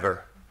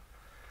ever,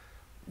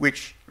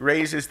 which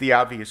raises the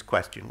obvious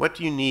question: what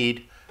do you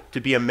need to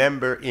be a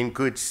member in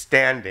good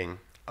standing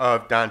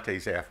of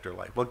Dante's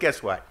afterlife? Well,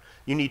 guess what?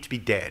 You need to be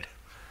dead.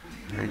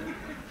 Right?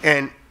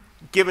 And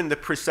given the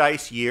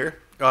precise year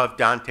of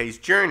Dante's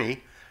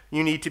journey,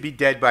 you need to be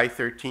dead by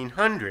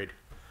 1300.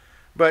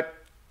 But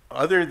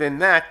other than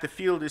that, the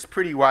field is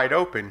pretty wide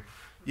open.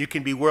 You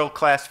can be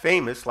world-class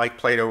famous, like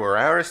Plato or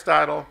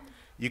Aristotle.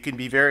 You can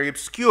be very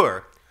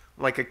obscure,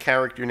 like a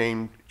character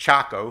named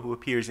Chaco, who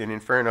appears in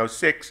Inferno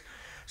 6.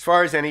 As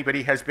far as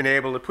anybody has been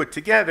able to put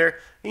together,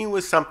 he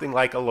was something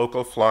like a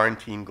local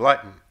Florentine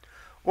glutton.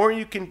 Or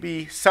you can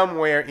be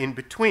somewhere in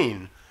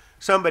between,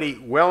 somebody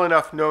well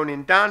enough known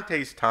in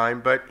Dante's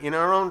time, but in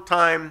our own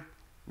time,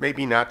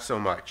 maybe not so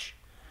much.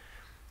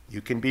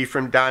 You can be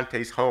from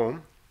Dante's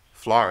home,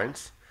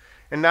 Florence,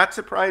 and not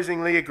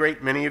surprisingly, a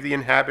great many of the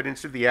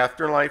inhabitants of the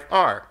afterlife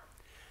are.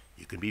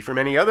 You can be from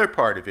any other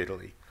part of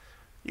Italy.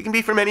 You can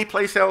be from any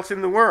place else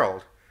in the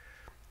world.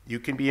 You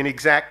can be an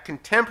exact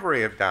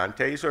contemporary of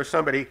Dante's or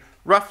somebody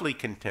roughly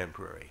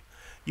contemporary.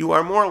 You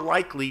are more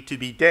likely to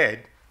be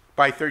dead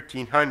by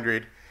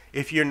 1300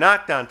 if you're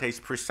not Dante's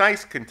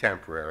precise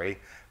contemporary,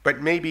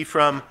 but maybe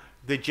from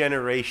the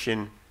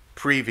generation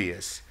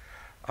previous.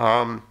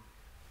 One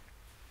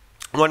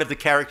of the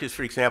characters,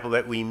 for example,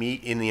 that we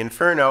meet in the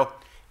Inferno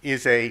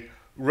is a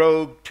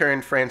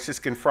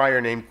rogue-turned-Franciscan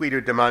friar named Guido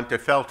de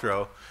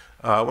Montefeltro,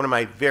 one of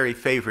my very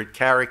favorite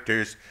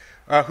characters,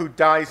 who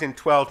dies in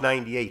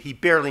 1298. He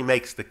barely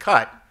makes the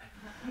cut.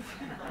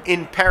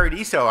 In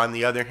Paradiso, on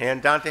the other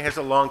hand, Dante has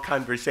a long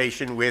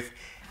conversation with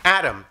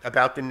Adam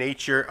about the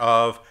nature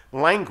of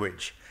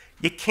language.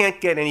 You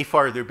can't get any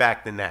farther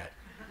back than that,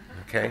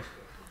 okay?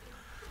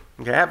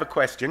 Okay, I have a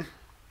question.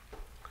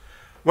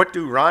 What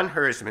do Ron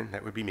Herzman,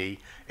 that would be me,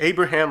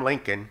 Abraham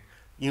Lincoln,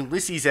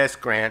 Ulysses S.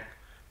 Grant,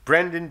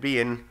 Brendan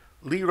Behan,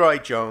 Leroy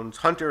Jones,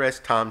 Hunter S.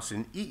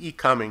 Thompson, E.E.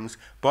 Cummings,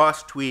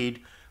 Boss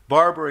Tweed,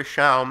 Barbara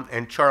Schaum,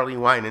 and Charlie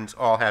Winans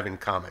all have in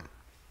common?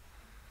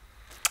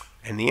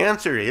 And the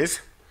answer is,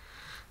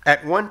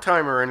 at one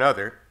time or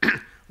another,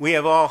 we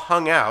have all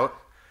hung out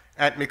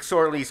at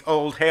McSorley's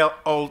old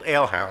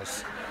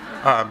alehouse,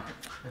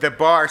 the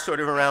bar sort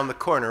of around the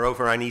corner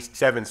over on East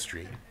 7th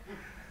Street.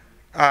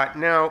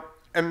 Now,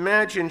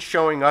 imagine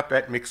showing up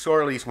at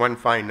McSorley's one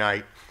fine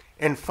night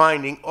and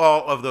finding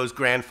all of those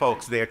grand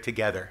folks there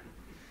together.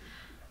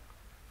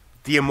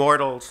 The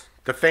immortals,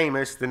 the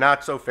famous, the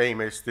not so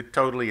famous, the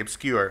totally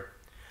obscure.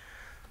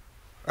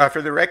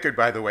 For the record,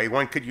 by the way,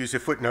 one could use a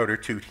footnote or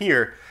two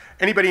here.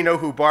 Anybody know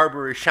who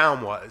Barbara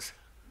Schaum was?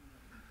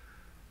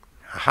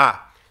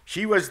 Aha.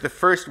 She was the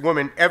first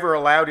woman ever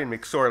allowed in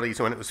McSorley's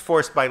when it was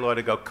forced by law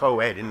to go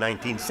co-ed in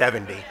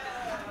 1970.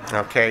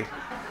 Okay.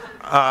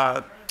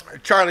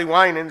 Charlie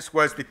Winans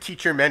was the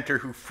teacher mentor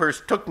who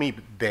first took me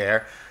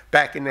there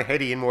back in the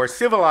heady and more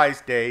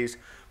civilized days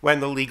when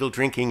the legal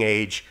drinking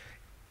age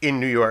in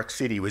New York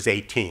City was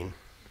 18.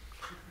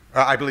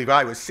 I believe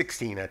I was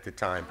 16 at the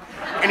time.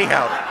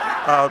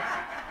 Anyhow,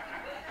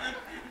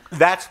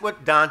 that's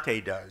what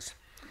Dante does.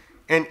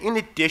 And in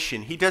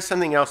addition, he does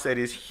something else that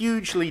is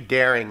hugely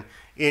daring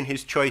in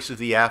his choice of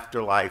the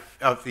afterlife,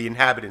 of the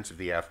inhabitants of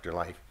the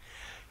afterlife.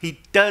 He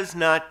does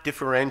not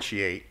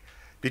differentiate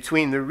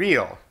between the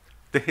real,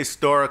 the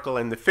historical,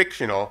 and the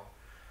fictional.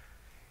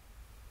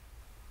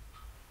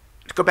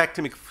 Let's go back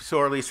to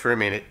McSorley's for a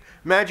minute.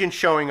 Imagine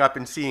showing up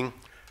and seeing,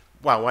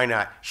 well, why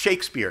not,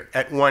 Shakespeare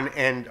at one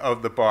end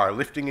of the bar,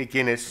 lifting a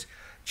Guinness,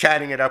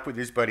 chatting it up with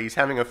his buddies,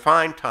 having a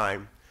fine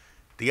time.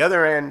 The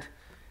other end,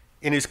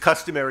 in his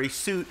customary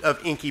suit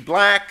of inky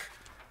black,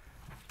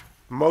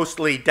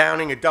 mostly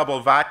downing a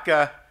double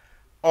vodka,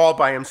 all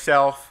by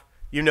himself.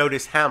 You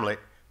notice Hamlet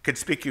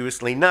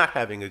conspicuously not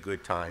having a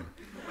good time.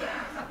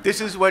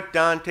 This is what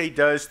Dante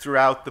does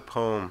throughout the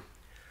poem.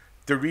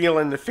 The real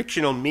and the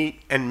fictional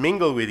meet and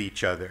mingle with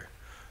each other.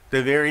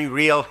 The very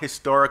real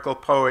historical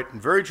poet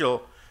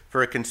Virgil,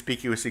 for a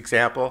conspicuous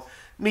example,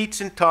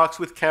 meets and talks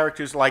with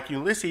characters like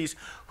Ulysses,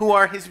 who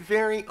are his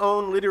very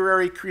own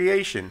literary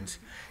creations,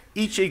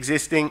 each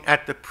existing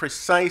at the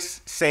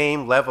precise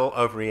same level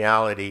of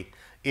reality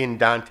in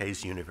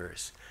Dante's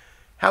universe.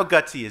 How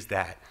gutsy is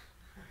that?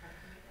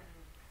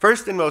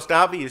 First and most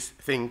obvious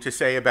thing to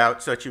say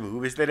about such a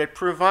move is that it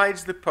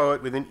provides the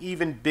poet with an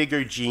even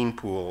bigger gene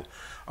pool,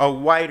 a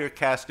wider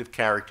cast of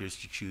characters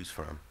to choose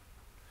from.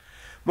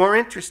 More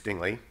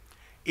interestingly,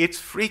 it's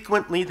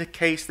frequently the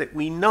case that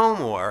we know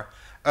more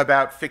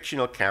about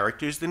fictional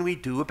characters than we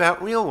do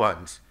about real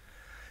ones.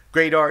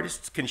 Great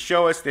artists can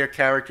show us their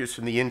characters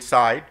from the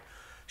inside,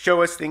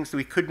 show us things that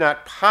we could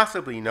not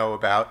possibly know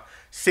about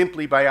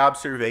simply by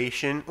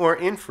observation or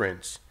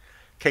inference.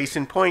 Case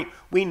in point,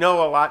 we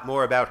know a lot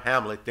more about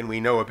Hamlet than we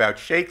know about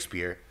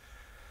Shakespeare,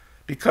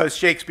 because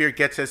Shakespeare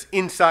gets us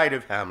inside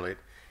of Hamlet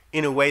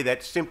in a way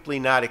that's simply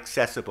not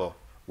accessible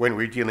when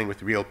we're dealing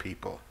with real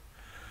people.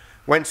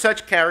 When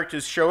such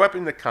characters show up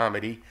in the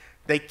comedy,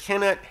 they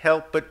cannot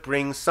help but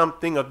bring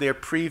something of their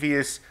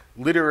previous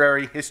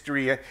literary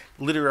history,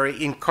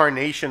 literary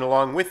incarnation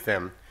along with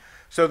them,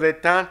 so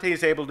that Dante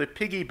is able to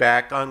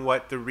piggyback on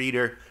what the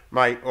reader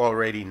might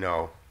already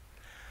know.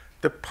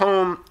 The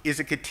poem is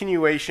a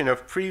continuation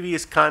of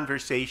previous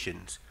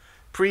conversations,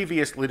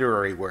 previous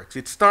literary works.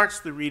 It starts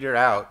the reader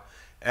out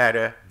at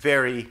a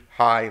very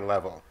high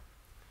level.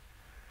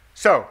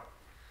 So,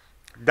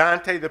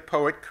 Dante the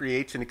poet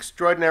creates an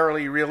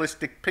extraordinarily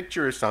realistic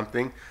picture of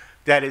something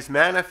that is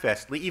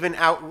manifestly, even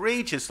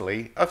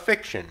outrageously, a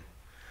fiction.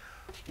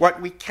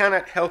 What we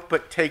cannot help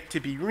but take to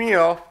be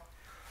real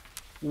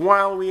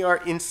while we are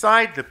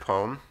inside the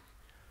poem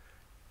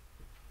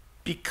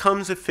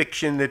becomes a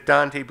fiction that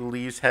Dante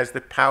believes has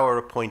the power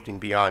of pointing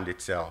beyond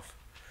itself,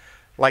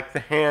 like the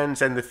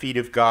hands and the feet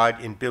of God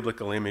in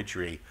biblical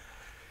imagery,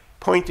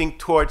 pointing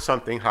toward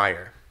something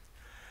higher.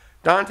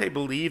 Dante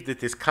believed that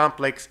this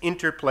complex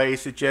interplay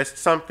suggests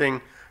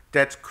something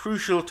that's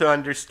crucial to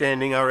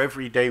understanding our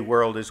everyday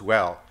world as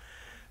well.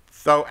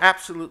 Though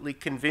absolutely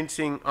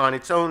convincing on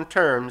its own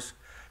terms,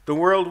 the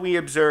world we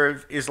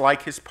observe is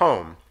like his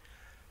poem.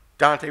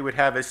 Dante would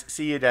have us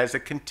see it as a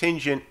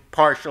contingent,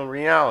 partial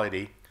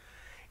reality,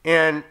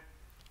 and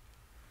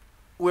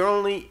we're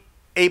only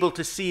able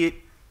to see it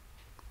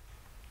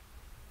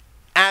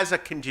as a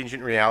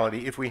contingent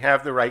reality if we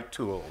have the right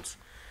tools.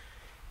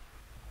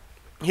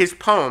 His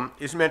poem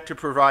is meant to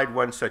provide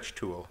one such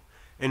tool,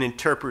 an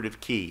interpretive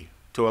key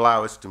to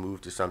allow us to move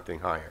to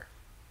something higher.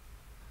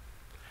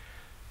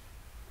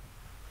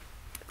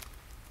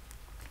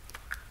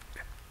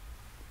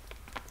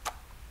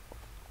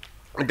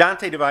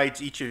 Dante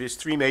divides each of his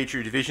three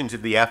major divisions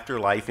of the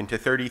afterlife into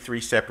 33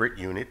 separate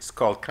units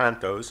called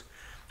cantos,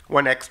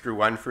 one extra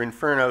one for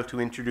Inferno to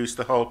introduce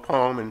the whole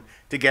poem and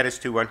to get us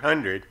to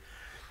 100.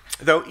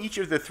 Though each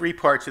of the three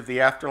parts of the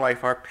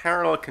afterlife are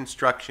parallel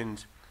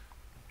constructions,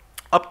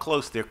 up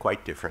close they're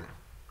quite different.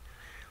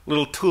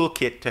 Little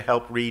toolkit to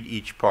help read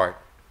each part.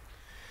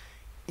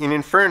 In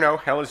Inferno,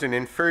 hell is an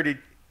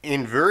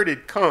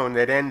inverted cone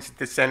that ends at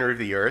the center of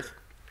the earth.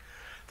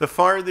 The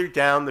farther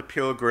down the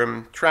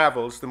pilgrim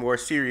travels, the more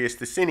serious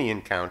the sin he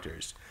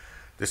encounters.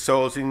 The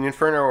souls in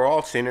Inferno are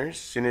all sinners,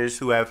 sinners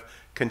who have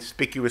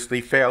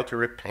conspicuously failed to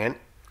repent.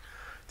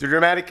 The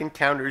dramatic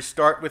encounters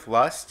start with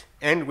lust,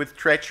 end with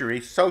treachery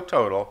so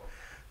total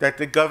that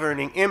the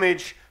governing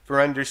image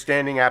for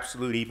understanding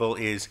absolute evil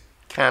is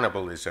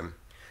cannibalism,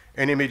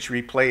 an image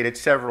replayed at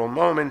several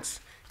moments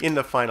in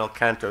the final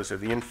cantos of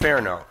the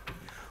Inferno.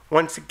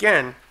 Once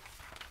again,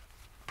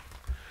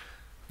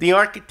 the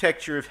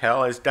architecture of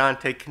hell, as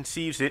Dante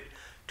conceives it,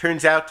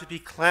 turns out to be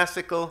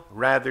classical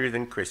rather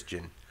than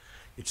Christian.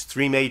 Its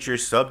three major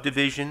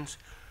subdivisions,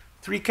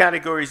 three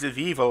categories of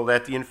evil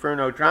that the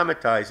Inferno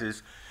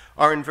dramatizes,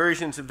 are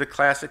inversions of the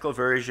classical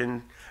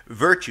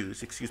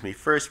virtues,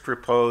 first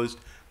proposed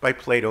by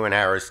Plato and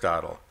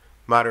Aristotle: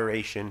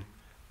 moderation,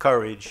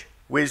 courage,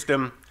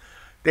 wisdom.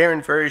 Their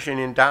inversion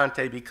in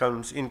Dante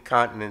becomes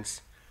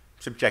incontinence,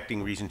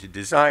 subjecting reason to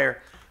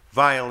desire,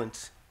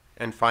 violence,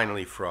 and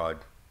finally fraud.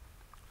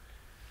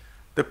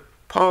 The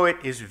poet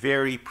is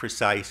very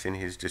precise in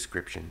his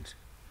descriptions.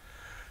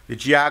 The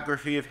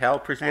geography of hell,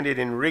 presented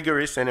in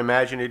rigorous and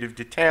imaginative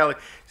detail,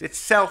 is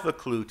itself a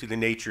clue to the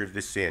nature of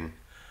the sin.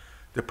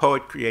 The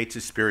poet creates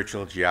a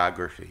spiritual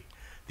geography,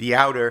 the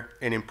outer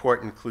an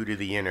important clue to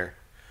the inner.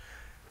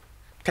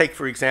 Take,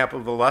 for example,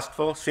 the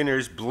lustful,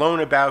 sinners blown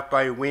about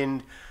by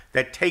wind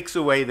that takes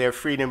away their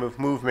freedom of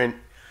movement,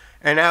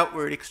 an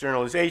outward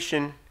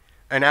externalization,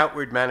 an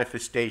outward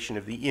manifestation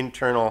of the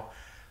internal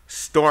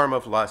storm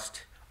of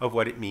lust, of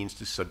what it means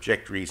to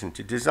subject reason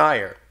to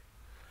desire.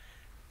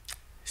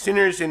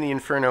 Sinners in the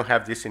Inferno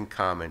have this in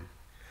common.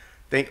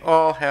 They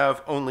all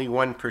have only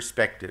one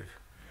perspective,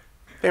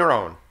 their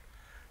own.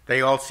 They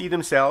all see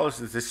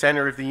themselves as the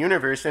center of the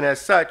universe, and as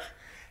such,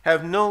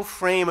 have no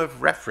frame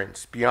of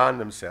reference beyond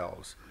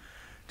themselves.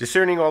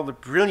 Discerning all the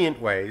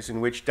brilliant ways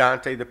in which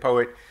Dante the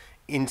poet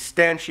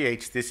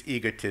instantiates this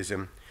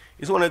egotism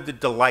is one of the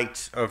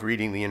delights of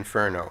reading the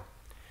Inferno.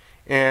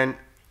 And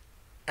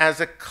as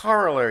a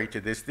corollary to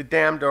this, the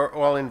damned are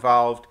all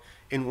involved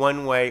in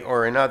one way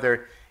or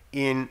another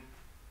in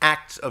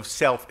acts of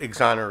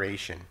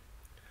self-exoneration.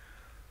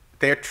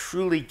 They're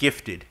truly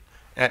gifted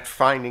at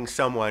finding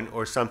someone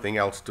or something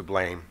else to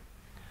blame.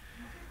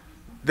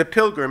 The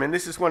pilgrim, and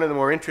this is one of the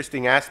more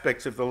interesting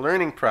aspects of the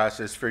learning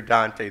process for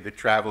Dante the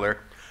traveler,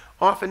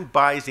 often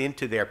buys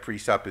into their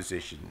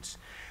presuppositions,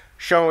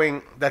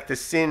 showing that the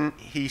sin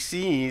he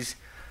sees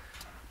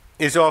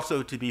is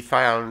also to be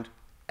found,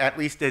 at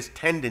least as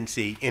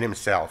tendency, in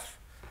himself.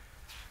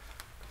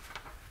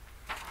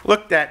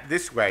 Looked at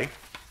this way,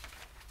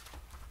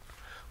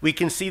 we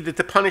can see that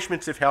the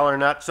punishments of hell are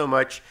not so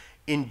much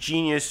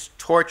ingenious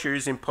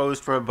tortures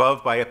imposed from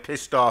above by a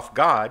pissed-off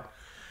God,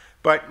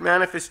 but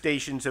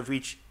manifestations of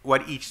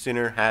what each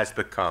sinner has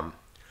become.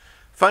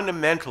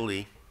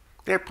 Fundamentally,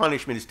 their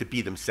punishment is to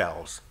be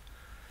themselves.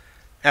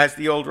 As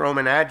the old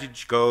Roman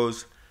adage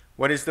goes,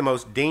 what is the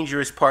most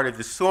dangerous part of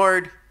the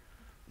sword?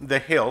 The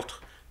hilt,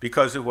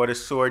 because of what a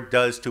sword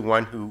does to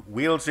one who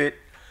wields it.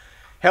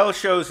 Hell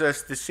shows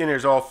us the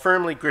sinners all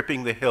firmly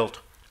gripping the hilt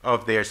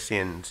of their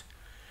sins.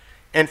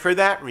 And for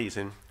that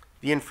reason,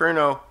 the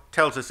Inferno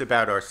tells us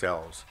about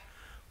ourselves,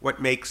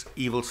 what makes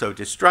evil so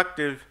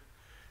destructive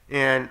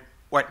and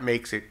what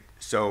makes it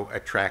so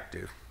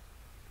attractive.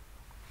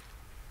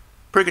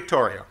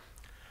 Purgatorio.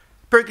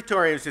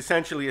 Purgatory is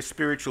essentially a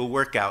spiritual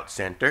workout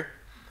center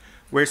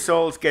where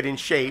souls get in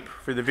shape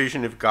for the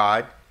vision of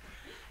God.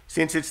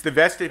 Since it's the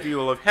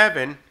vestibule of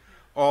heaven,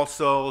 all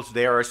souls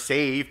there are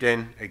saved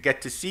and get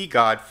to see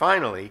God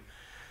finally.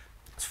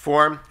 It's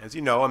formed, as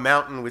you know, a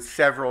mountain with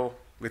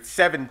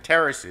 7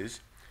 terraces,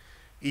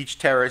 each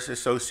terrace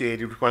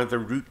associated with one of the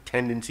root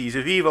tendencies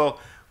of evil,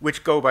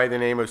 which go by the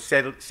name of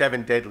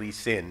 7 deadly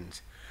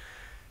sins.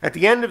 At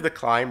the end of the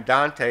climb,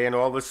 Dante and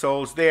all the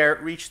souls there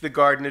reach the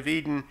Garden of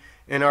Eden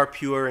and are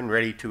pure and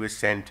ready to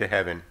ascend to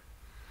heaven.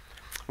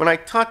 When I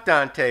taught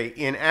Dante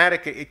in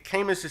Attica, it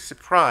came as a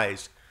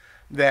surprise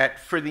that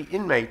for the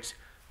inmates,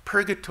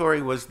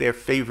 purgatory was their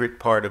favorite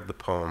part of the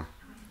poem.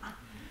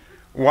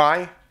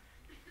 Why?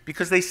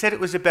 Because they said it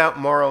was about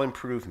moral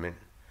improvement.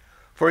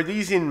 For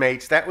these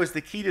inmates, that was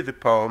the key to the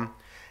poem,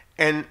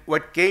 and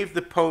what gave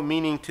the poem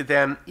meaning to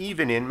them,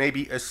 even in,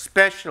 maybe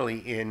especially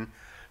in,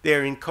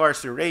 their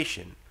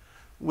incarceration,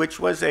 which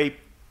was a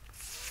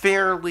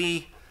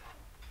fairly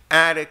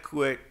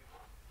adequate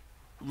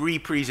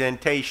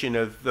representation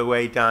of the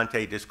way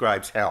Dante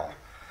describes hell.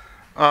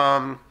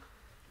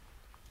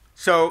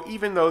 So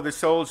even though the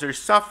souls are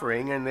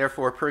suffering, and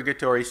therefore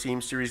purgatory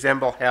seems to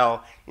resemble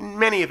hell in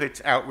many of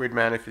its outward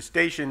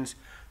manifestations,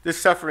 the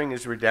suffering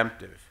is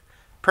redemptive,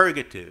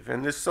 purgative,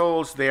 and the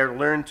souls there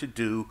learn to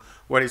do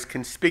what is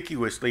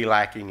conspicuously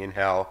lacking in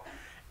hell,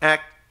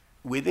 act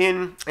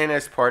within and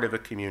as part of a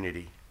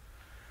community.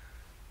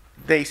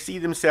 They see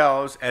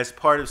themselves as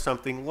part of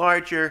something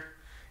larger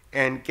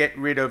and get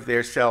rid of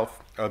their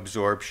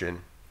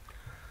self-absorption.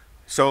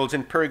 Souls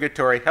in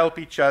purgatory help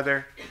each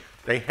other.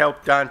 They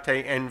help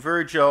Dante and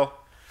Virgil.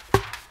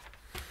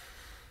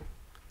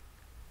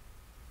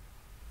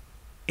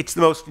 It's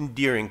the most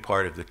endearing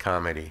part of the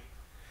comedy.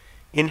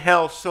 In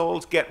hell,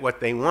 souls get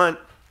what they want.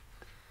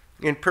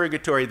 In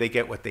purgatory, they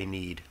get what they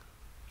need.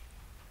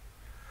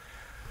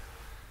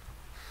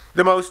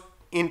 The most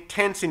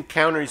intense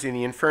encounters in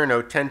the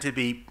Inferno tend to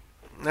be,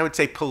 I would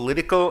say,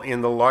 political in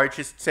the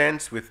largest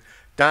sense, with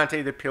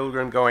Dante the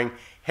Pilgrim going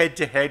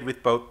head-to-head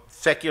with both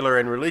secular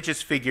and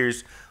religious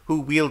figures who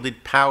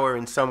wielded power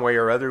in some way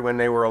or other when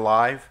they were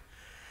alive.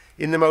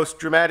 In the most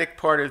dramatic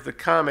part of the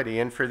comedy,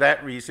 and for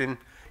that reason,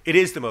 it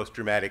is the most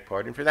dramatic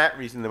part, and for that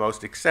reason the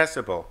most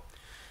accessible.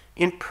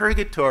 In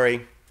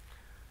purgatory,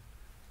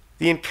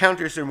 the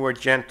encounters are more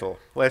gentle,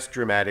 less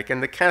dramatic,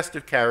 and the cast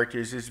of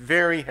characters is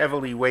very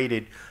heavily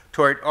weighted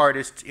toward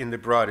artists in the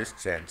broadest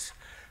sense,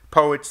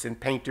 poets and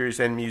painters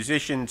and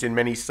musicians in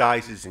many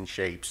sizes and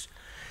shapes.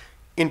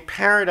 In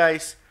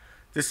paradise,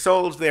 the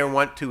souls there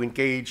want to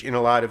engage in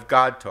a lot of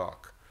God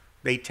talk.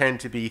 They tend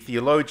to be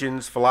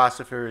theologians,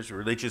 philosophers,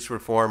 religious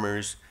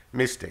reformers,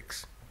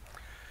 mystics.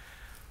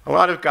 A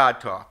lot of God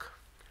talk,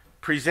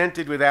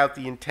 presented without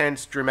the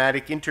intense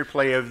dramatic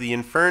interplay of the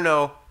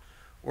Inferno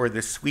or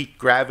the sweet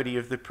gravity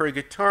of the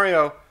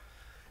Purgatorio,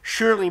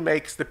 surely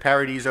makes the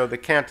Paradiso the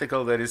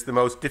canticle that is the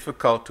most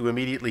difficult to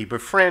immediately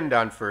befriend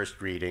on first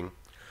reading.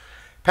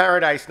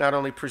 Paradise not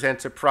only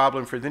presents a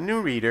problem for the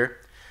new reader,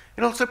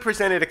 it also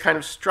presented a kind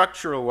of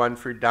structural one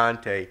for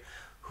Dante,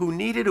 who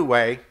needed a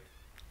way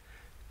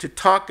to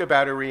talk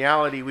about a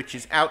reality which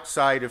is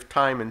outside of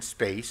time and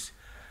space,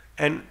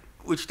 and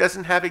which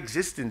doesn't have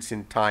existence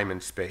in time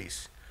and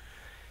space.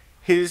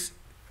 His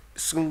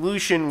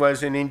solution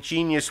was an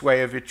ingenious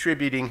way of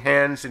attributing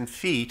hands and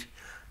feet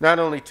not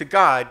only to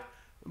God,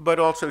 but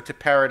also to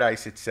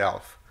paradise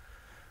itself.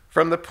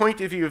 From the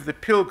point of view of the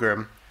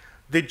pilgrim,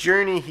 the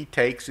journey he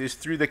takes is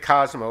through the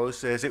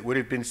cosmos as it would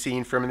have been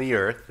seen from the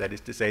Earth, that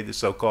is to say, the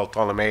so-called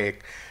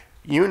Ptolemaic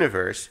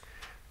universe.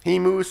 He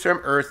moves from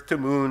Earth to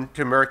Moon,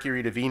 to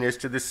Mercury, to Venus,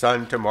 to the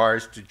Sun, to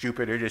Mars, to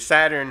Jupiter, to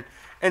Saturn,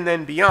 and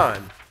then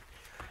beyond.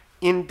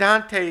 In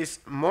Dante's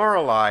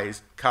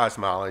moralized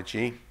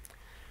cosmology,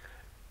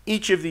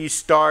 each of these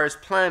stars,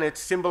 planets,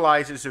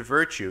 symbolizes a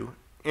virtue,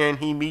 and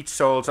he meets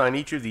souls on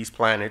each of these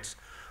planets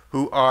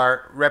who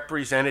are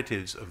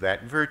representatives of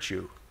that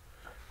virtue.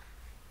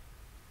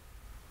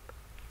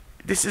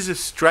 This is a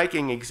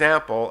striking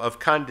example of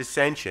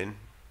condescension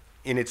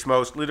in its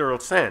most literal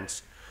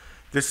sense.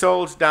 The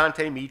souls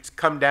Dante meets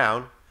come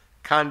down,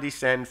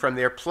 condescend from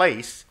their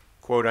place,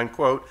 quote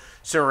unquote,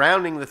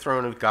 surrounding the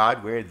throne of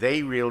God, where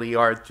they really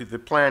are, to the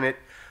planet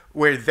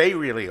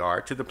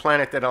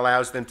that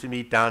allows them to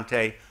meet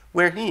Dante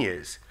where he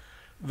is.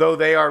 Though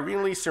they are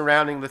really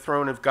surrounding the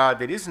throne of God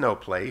that is no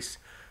place,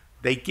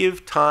 they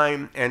give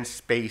time and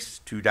space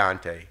to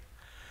Dante,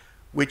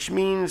 which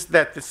means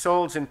that the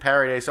souls in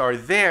paradise are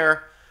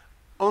there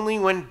only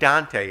when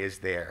Dante is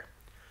there.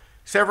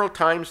 Several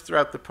times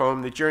throughout the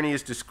poem, the journey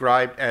is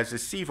described as a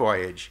sea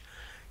voyage.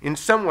 In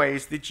some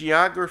ways, the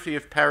geography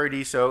of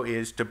Paradiso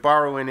is, to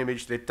borrow an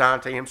image that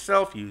Dante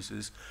himself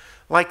uses,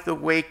 like the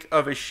wake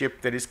of a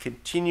ship that is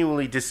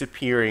continually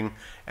disappearing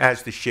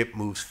as the ship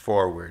moves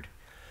forward.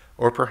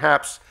 Or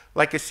perhaps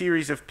like a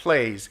series of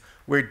plays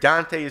where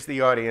Dante is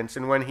the audience,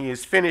 and when he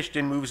is finished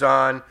and moves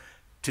on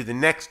to the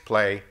next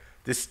play,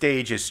 the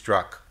stage is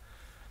struck.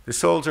 The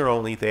souls are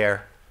only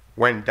there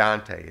when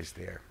Dante is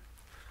there.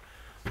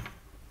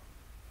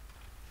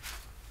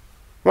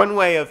 One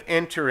way of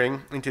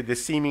entering into the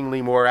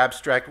seemingly more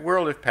abstract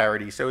world of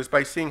Paradiso is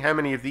by seeing how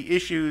many of the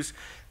issues,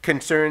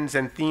 concerns,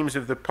 and themes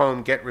of the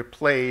poem get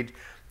replayed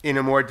in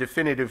a more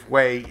definitive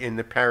way in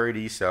the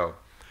Paradiso.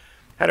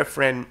 I had a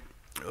friend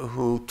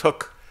who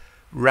took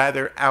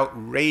rather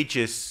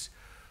outrageous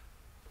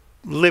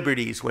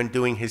liberties when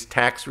doing his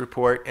tax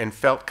report and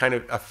felt kind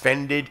of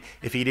offended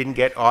if he didn't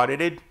get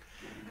audited.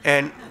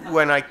 And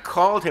when I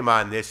called him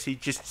on this, he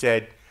just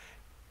said,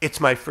 "It's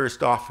my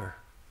first offer."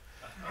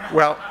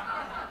 Well,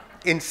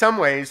 in some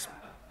ways,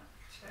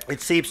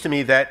 it seems to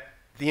me that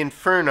the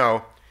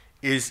Inferno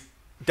is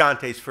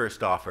Dante's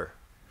first offer.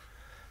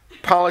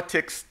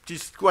 Politics,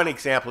 just one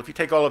example, if you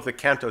take all of the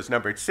cantos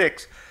numbered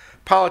 6,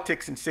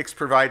 Politics in 6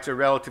 provides a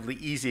relatively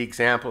easy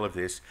example of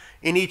this.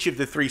 In each of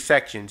the 3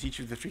 sections, each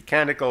of the 3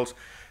 canticles,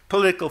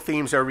 political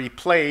themes are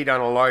replayed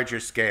on a larger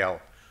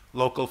scale.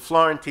 Local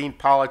Florentine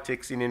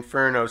politics in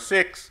Inferno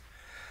 6,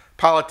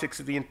 politics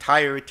of the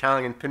entire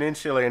Italian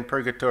peninsula in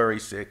Purgatory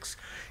 6.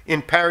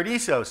 In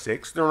Paradiso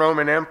 6, the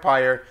Roman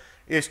Empire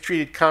is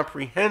treated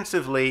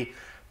comprehensively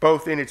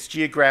both in its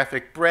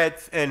geographic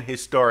breadth and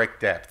historic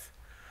depth.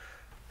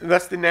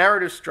 Thus, the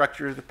narrative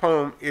structure of the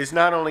poem is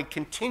not only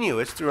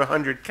continuous through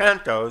 100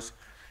 cantos,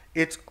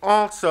 it's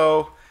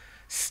also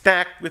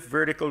stacked with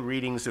vertical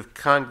readings of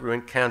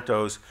congruent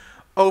cantos,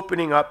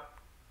 opening up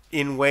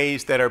in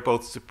ways that are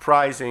both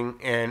surprising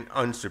and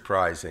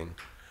unsurprising.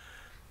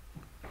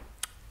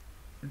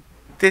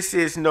 This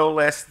is no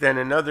less than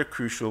another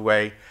crucial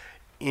way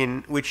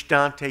in which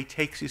Dante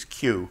takes his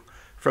cue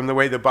from the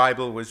way the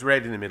Bible was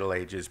read in the Middle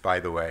Ages, by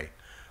the way.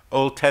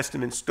 Old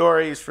Testament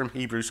stories from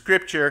Hebrew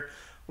scripture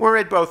were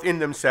read both in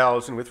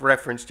themselves and with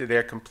reference to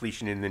their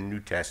completion in the New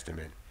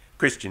Testament,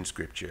 Christian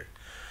scripture.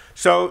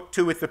 So,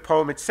 too, with the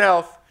poem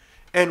itself,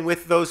 and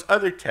with those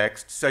other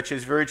texts, such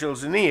as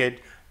Virgil's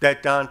Aeneid,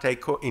 that Dante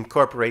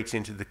incorporates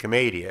into the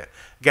Commedia.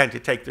 Again, to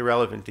take the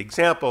relevant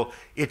example,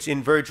 it's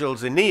in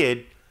Virgil's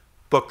Aeneid,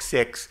 Book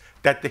 6,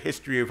 that the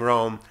history of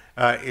Rome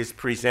is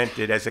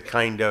presented as a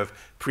kind of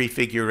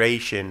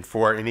prefiguration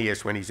for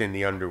Aeneas when he's in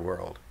the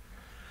underworld.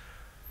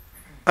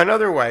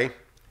 Another way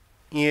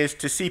is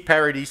to see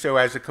Paradiso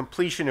as a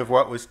completion of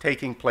what was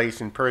taking place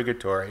in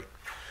Purgatory.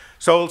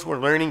 Souls were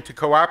learning to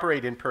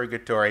cooperate in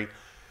Purgatory.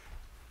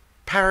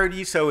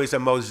 Paradiso is a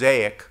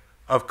mosaic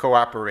of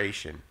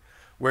cooperation,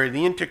 where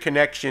the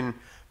interconnection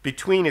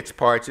between its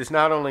parts is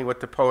not only what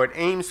the poet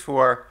aims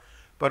for,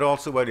 but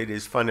also what it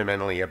is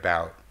fundamentally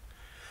about.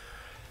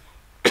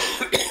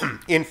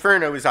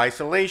 Inferno is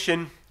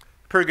isolation,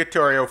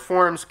 Purgatorio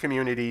forms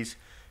communities,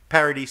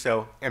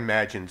 Paradiso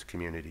imagines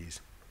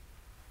communities.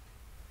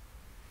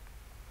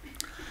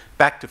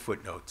 Back to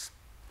footnotes.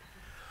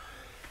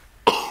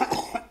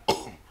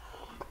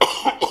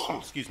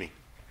 Excuse me.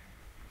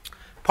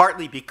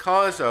 Partly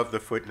because of the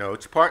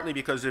footnotes, partly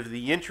because of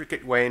the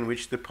intricate way in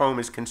which the poem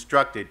is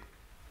constructed,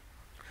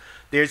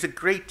 there's a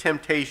great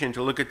temptation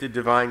to look at the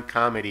Divine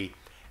Comedy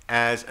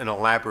as an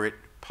elaborate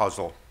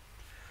puzzle.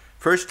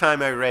 First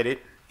time I read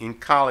it in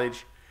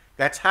college,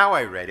 that's how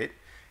I read it,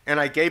 and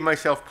I gave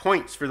myself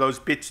points for those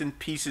bits and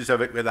pieces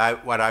of it that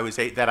I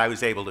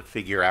was able to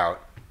figure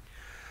out.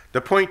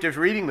 The point of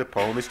reading the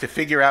poem is to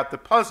figure out the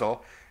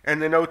puzzle,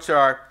 and the notes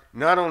are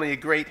not only a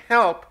great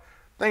help,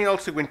 they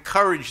also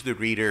encourage the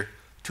reader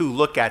to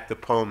look at the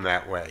poem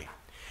that way.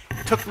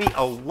 It took me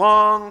a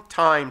long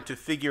time to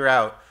figure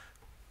out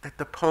that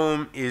the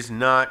poem is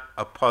not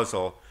a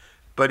puzzle,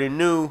 but a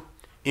new,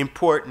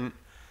 important,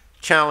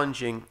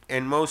 challenging,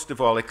 and most of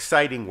all,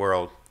 exciting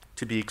world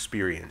to be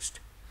experienced.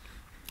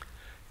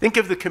 Think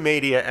of the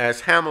Commedia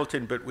as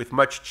Hamilton, but with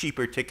much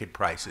cheaper ticket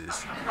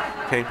prices.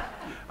 Okay?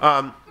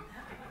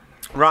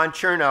 Ron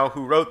Chernow,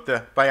 who wrote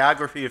the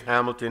biography of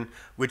Hamilton,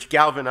 which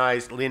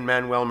galvanized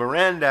Lin-Manuel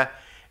Miranda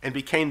and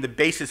became the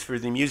basis for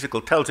the musical,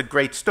 tells a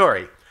great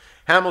story.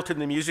 Hamilton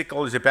the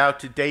musical is about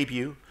to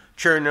debut.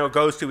 Chernow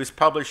goes to his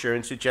publisher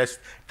and suggests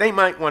they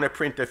might want to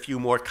print a few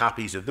more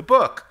copies of the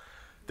book.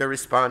 The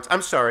response,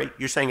 "I'm sorry,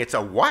 you're saying it's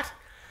a what?"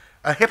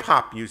 "A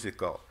hip-hop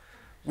musical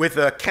with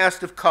a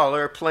cast of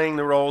color playing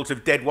the roles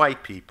of dead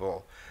white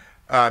people,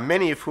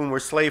 many of whom were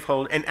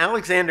slaveholders. And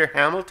Alexander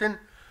Hamilton?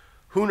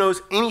 Who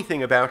knows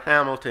anything about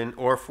Hamilton,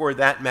 or for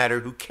that matter,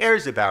 who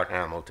cares about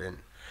Hamilton?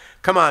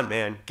 Come on,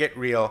 man, get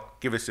real,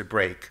 give us a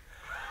break."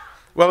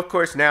 Well, of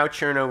course, now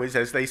Chernow is,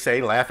 as they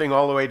say, laughing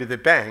all the way to the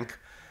bank.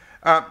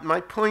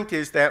 My point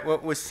is that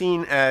what was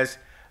seen as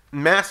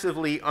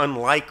massively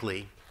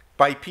unlikely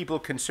by people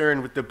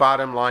concerned with the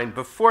bottom line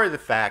before the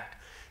fact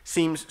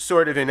seems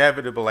sort of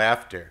inevitable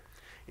after.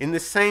 In the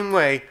same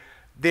way,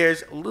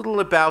 there's little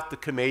about the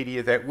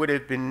Commedia that would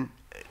have been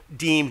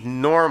deemed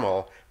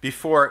normal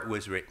before it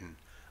was written.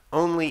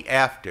 Only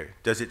after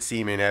does it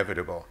seem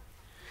inevitable.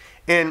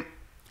 And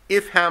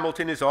if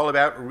Hamilton is all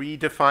about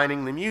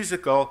redefining the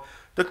musical,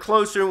 the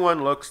closer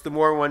one looks, the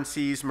more one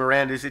sees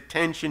Miranda's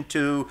attention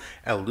to,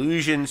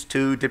 allusions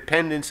to,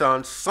 dependence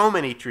on so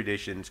many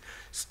traditions,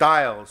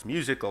 styles,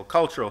 musical,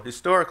 cultural,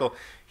 historical.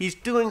 He's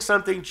doing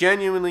something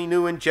genuinely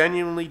new and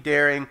genuinely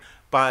daring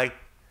by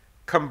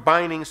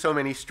combining so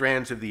many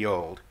strands of the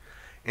old.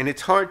 And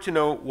it's hard to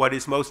know what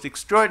is most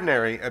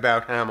extraordinary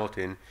about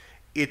Hamilton,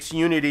 its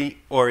unity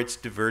or its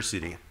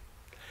diversity.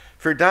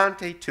 For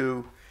Dante,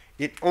 too,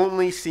 it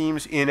only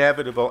seems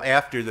inevitable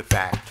after the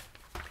fact.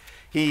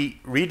 He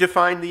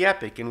redefined the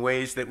epic in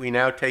ways that we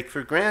now take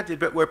for granted,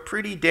 but were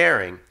pretty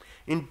daring,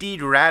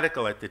 indeed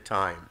radical at the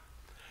time.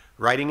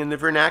 Writing in the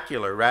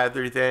vernacular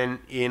rather than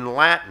in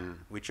Latin,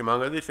 which,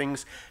 among other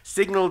things,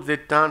 signaled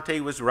that Dante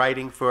was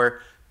writing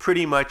for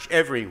pretty much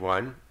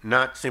everyone,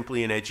 not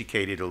simply an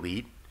educated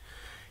elite.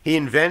 He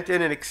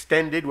invented and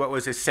extended what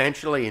was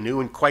essentially a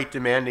new and quite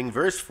demanding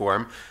verse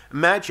form.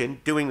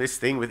 Imagine doing this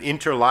thing with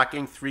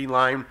interlocking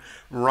three-line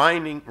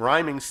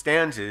rhyming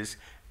stanzas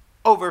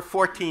over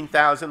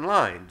 14,000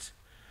 lines.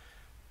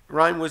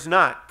 Rhyme was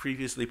not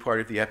previously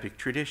part of the epic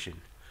tradition.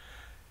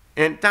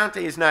 And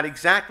Dante is not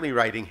exactly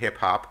writing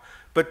hip-hop,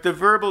 but the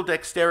verbal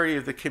dexterity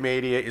of the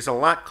Commedia is a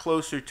lot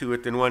closer to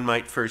it than one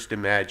might first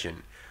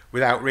imagine,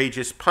 with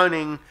outrageous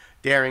punning,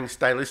 daring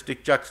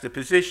stylistic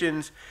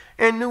juxtapositions,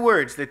 and new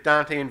words that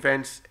Dante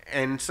invents,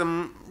 and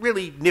some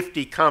really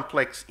nifty,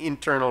 complex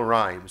internal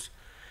rhymes.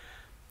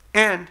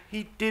 And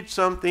he did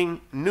something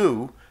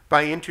new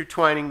by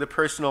intertwining the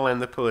personal and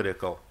the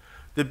political,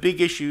 the big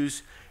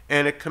issues,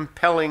 and a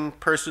compelling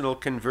personal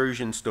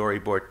conversion story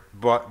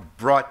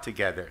brought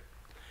together.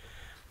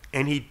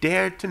 And he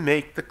dared to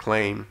make the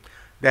claim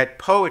that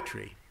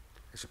poetry,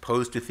 as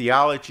opposed to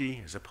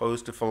theology, as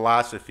opposed to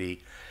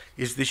philosophy,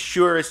 is the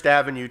surest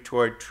avenue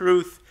toward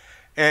truth,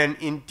 and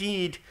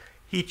indeed,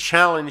 he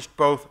challenged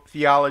both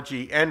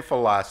theology and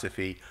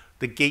philosophy,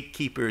 the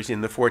gatekeepers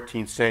in the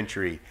 14th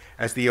century,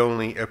 as the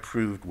only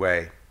approved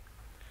way.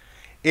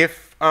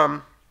 If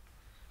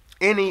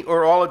any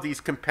or all of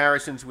these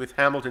comparisons with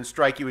Hamilton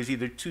strike you as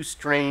either too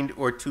strained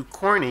or too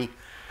corny,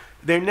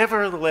 they're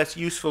nevertheless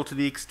useful to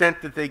the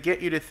extent that they get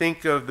you to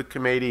think of the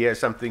Commedia as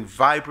something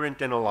vibrant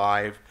and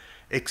alive,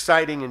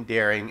 exciting and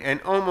daring,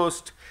 and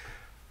most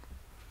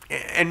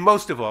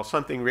of all,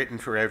 something written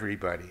for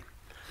everybody.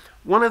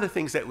 One of the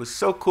things that was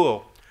so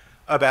cool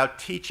about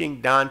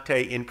teaching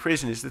Dante in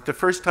prison is that the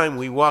first time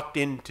we walked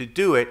in to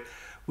do it,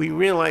 we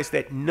realized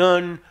that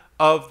none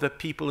of the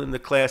people in the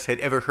class had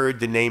ever heard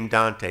the name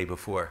Dante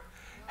before,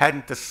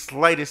 hadn't the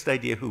slightest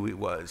idea who he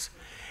was.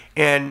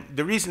 And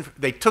the reason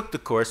they took the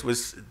course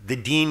was the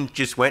dean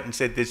just went and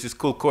said, "There's this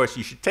cool course,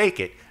 you should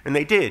take it." And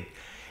they did.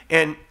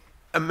 And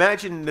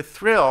imagine the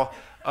thrill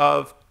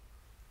of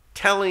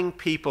telling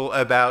people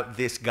about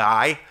this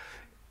guy,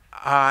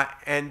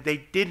 and they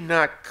did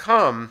not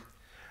come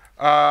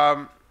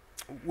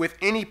with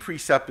any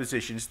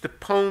presuppositions. The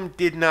poem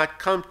did not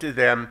come to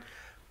them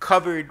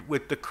covered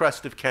with the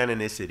crust of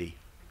canonicity.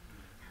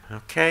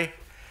 Okay?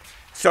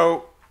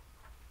 So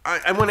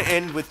I want to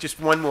end with just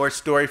one more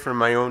story from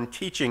my own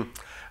teaching.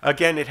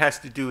 Again, it has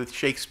to do with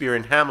Shakespeare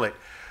and Hamlet.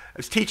 I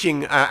was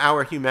teaching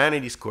our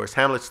Humanities course.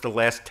 Hamlet's the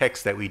last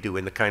text that we do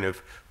in the kind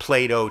of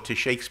Plato to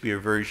Shakespeare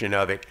version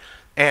of it.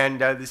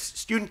 And this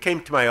student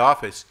came to my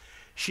office.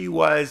 She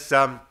was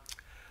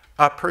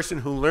a person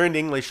who learned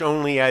English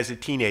only as a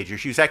teenager.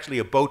 She was actually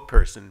a boat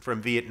person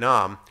from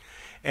Vietnam.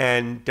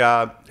 And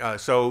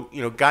so,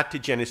 got to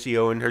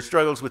Geneseo, and her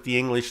struggles with the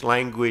English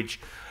language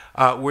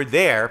were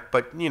there,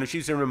 but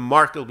she's a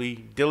remarkably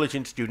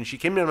diligent student. She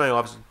came into my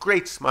office with a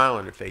great smile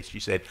on her face. She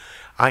said,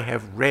 "I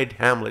have read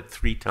Hamlet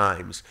 3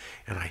 times,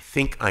 and I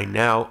think I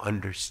now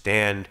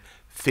understand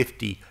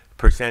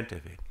 50%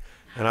 of it."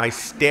 And I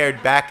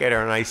stared back at her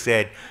and I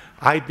said,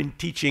 "I've been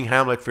teaching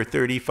Hamlet for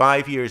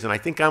 35 years, and I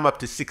think I'm up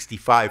to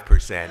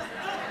 65%.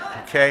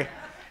 Okay?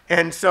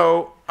 And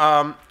so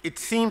it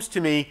seems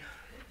to me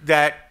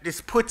that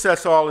this puts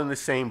us all in the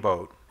same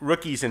boat,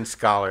 rookies and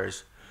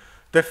scholars.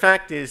 The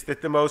fact is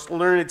that the most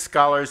learned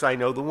scholars I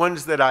know, the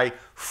ones that I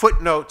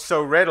footnote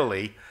so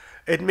readily,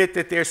 admit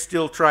that they're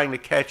still trying to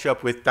catch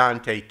up with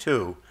Dante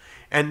too.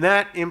 And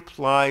that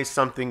implies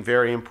something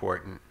very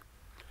important.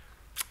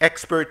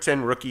 Experts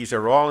and rookies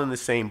are all in the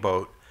same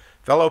boat,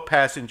 fellow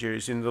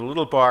passengers in the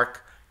little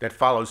bark that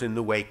follows in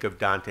the wake of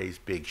Dante's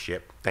big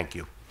ship. Thank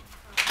you.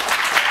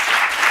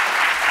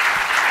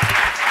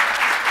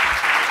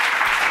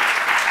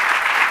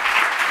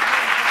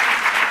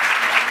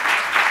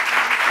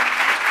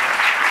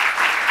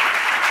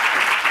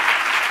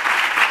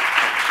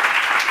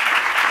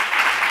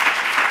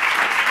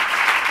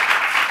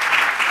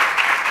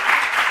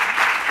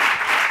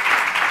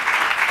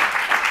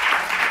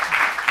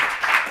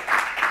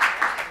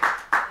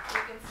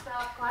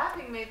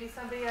 Maybe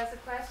somebody has a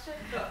question?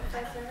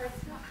 Professor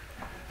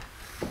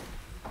Herzman?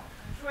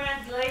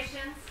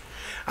 Translations?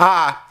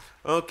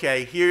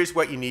 Okay, here's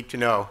what you need to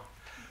know.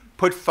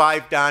 Put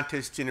 5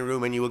 Dantists in a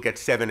room and you will get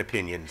 7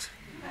 opinions.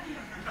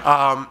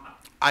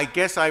 I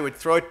guess I would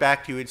throw it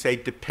back to you and say,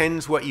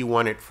 depends what you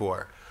want it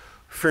for.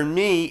 For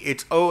me,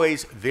 it's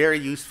always very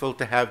useful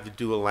to have the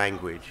dual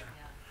language.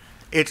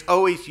 It's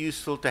always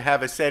useful to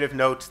have a set of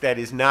notes that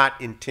is not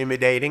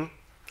intimidating.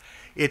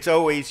 It's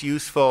always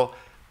useful,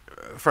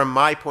 from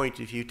my point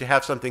of view, to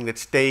have something that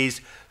stays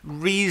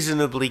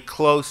reasonably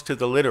close to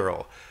the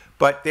literal.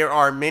 But there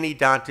are many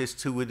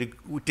Dantists who would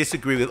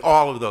disagree with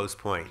all of those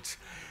points.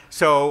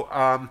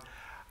 So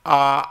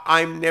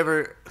I'm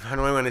never, how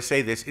do I want to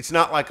say this? It's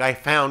not like I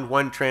found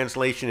one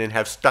translation and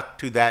have stuck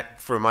to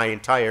that for my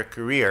entire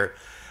career.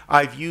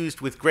 I've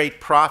used with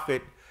great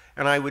profit,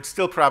 and I would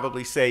still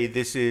probably say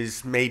this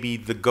is maybe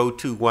the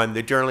go-to one,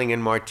 the Durling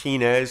and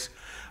Martinez.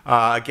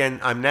 Again,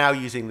 I'm now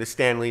using the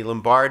Stanley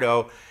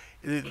Lombardo.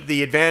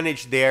 The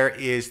advantage there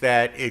is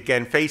that,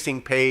 again,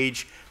 facing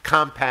page,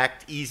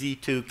 compact, easy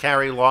to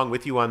carry along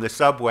with you on the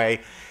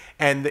subway.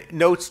 And the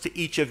notes to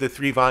each of the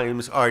 3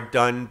 volumes are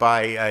done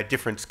by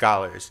different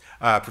scholars,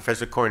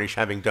 Professor Cornish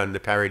having done the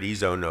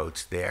Paradiso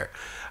notes there.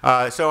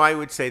 So I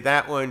would say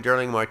that one,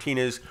 Durling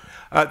Martinez.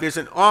 There's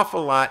an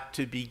awful lot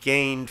to be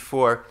gained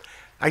for.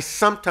 I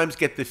sometimes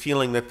get the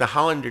feeling that the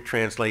Hollander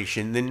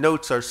translation, the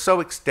notes are so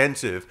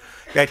extensive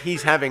that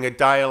he's having a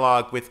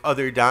dialogue with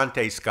other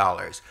Dante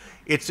scholars.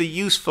 It's a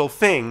useful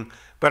thing,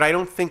 but I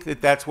don't think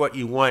that that's what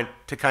you want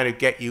to kind of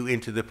get you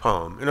into the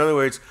poem. In other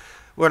words,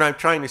 what I'm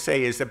trying to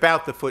say is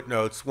about the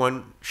footnotes,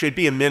 one should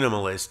be a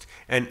minimalist,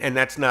 and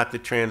that's not the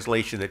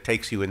translation that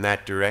takes you in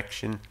that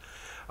direction.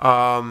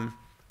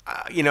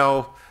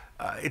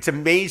 It's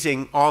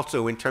amazing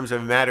also in terms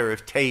of a matter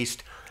of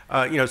taste.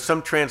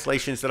 Some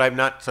translations that I'm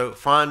not so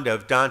fond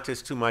of,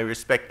 Dante's, to my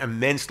respect,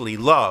 immensely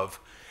love.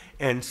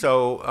 And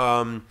so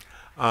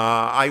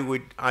I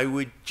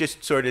would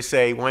just sort of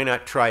say, why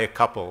not try a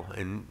couple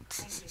and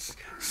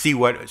see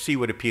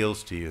what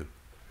appeals to you.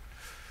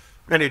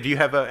 And do you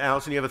have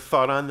Alison? Do you have a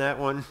thought on that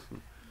one?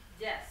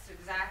 Yes,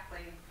 exactly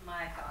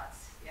my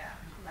thoughts. Yeah,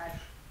 I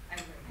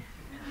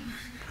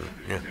agree.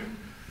 Yeah.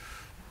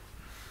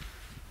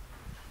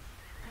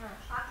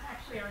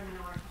 Actually, I'm an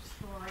art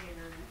historian,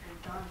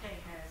 and Dante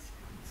has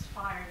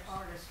inspired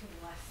artists for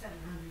the last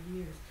 700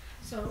 years.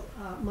 So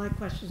my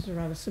questions are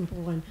rather simple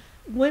one.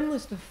 When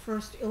was the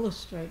first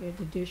illustrated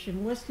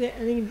edition? Was there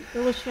any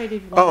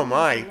illustrated? Oh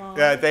my!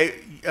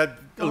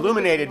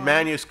 Illuminated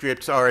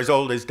manuscripts are as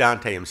old as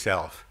Dante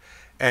himself.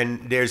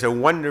 And there's a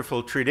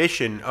wonderful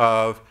tradition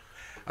of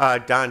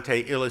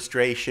Dante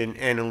illustration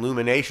and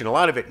illumination, a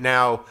lot of it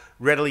now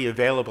readily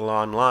available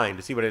online,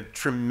 to see what a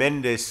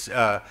tremendous,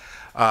 not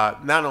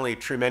only a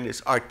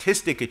tremendous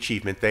artistic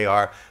achievement they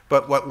are,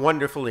 but what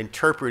wonderful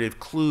interpretive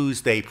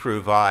clues they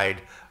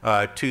provide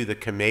to the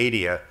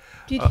commedia.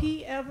 Did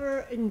he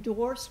ever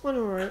endorse one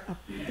or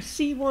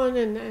see one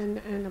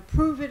and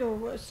approve it,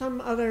 or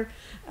some other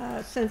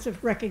sense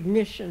of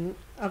recognition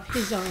of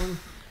his own?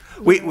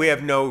 We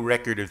have no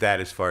record of that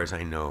as far as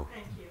I know.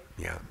 Thank you.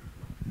 Yeah.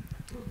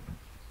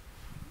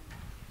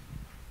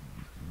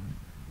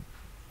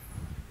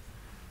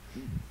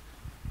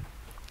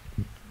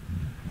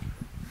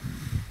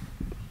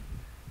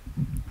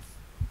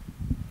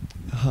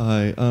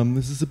 Hi,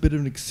 this is a bit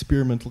of an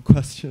experimental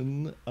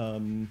question.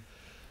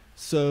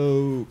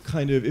 So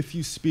kind of if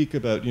you speak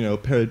about,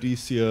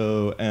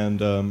 Paradiso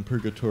and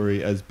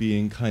Purgatory as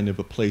being kind of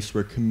a place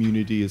where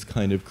community is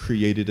kind of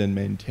created and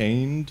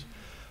maintained,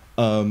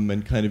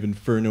 and kind of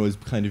Inferno as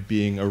kind of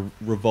being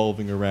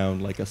revolving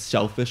around like a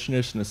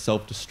selfishness and a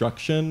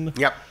self-destruction.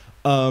 Yep.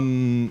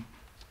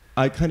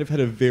 I kind of had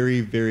a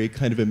very, very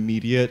kind of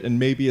immediate, and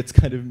maybe it's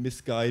kind of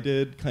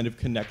misguided, kind of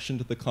connection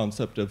to the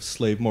concept of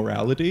slave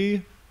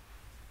morality.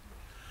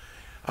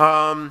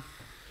 Do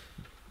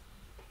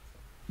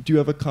you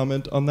have a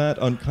comment on that,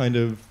 on kind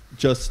of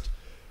just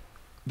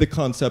the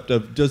concept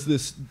of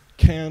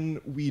can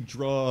we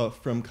draw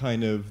from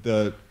kind of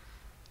the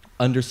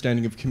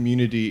understanding of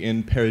community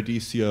in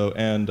Paradiso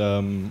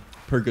and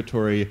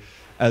Purgatory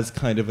as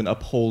kind of an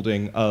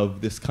upholding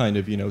of this kind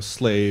of,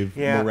 slave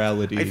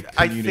morality, community,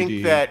 I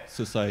think that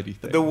society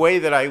thing? The way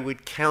that I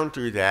would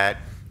counter that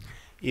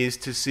is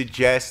to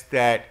suggest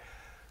that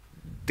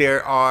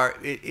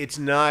it's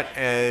not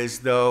as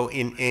though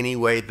in any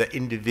way the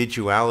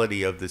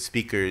individuality of the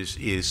speakers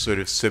is sort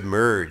of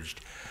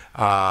submerged,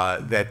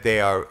 that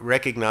they are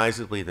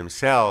recognizably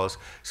themselves.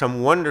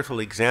 Some wonderful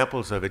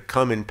examples of it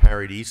come in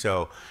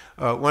Paradiso.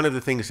 One of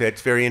the things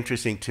that's very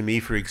interesting to me,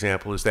 for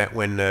example, is that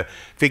when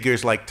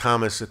figures like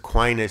Thomas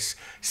Aquinas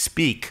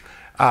speak,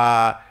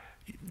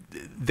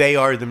 they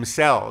are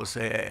themselves.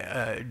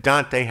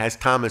 Dante has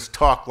Thomas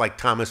talk like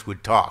Thomas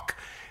would talk.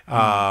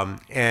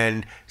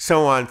 And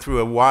so on through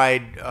a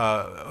wide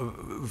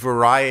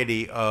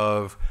variety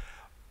of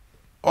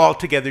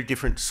altogether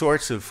different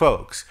sorts of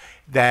folks.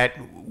 That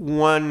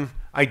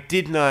I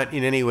did not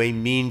in any way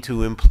mean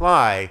to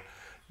imply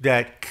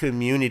that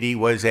community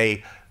was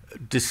a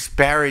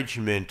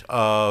disparagement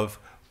of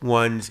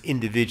one's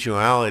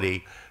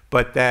individuality,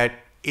 but that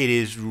it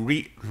is,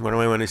 what do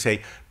I want to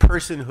say,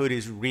 personhood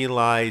is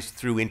realized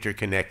through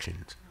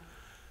interconnections.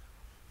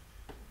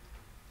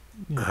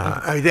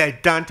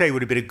 Dante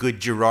would have been a good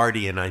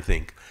Girardian, I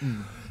think.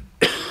 Would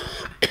you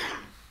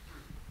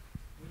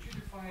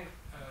define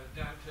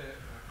Dante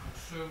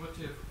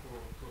conservative or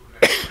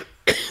progressive?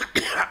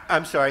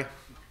 I'm sorry?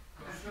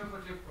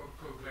 Conservative or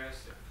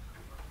progressive?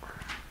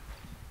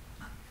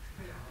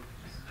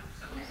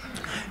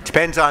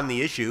 Depends on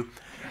the issue.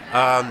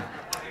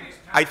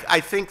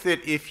 I think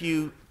that if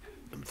you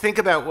think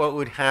about what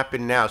would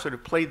happen now, sort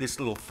of play this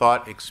little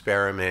thought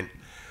experiment,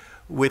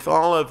 with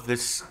all of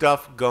this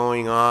stuff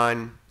going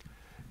on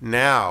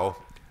now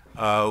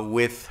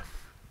with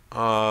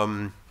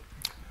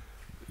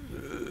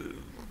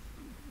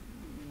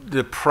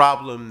the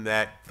problem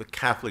that the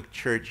Catholic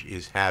Church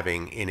is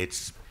having in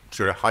its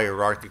sort of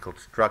hierarchical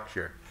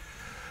structure.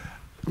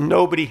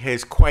 Nobody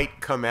has quite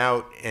come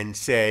out and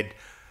said,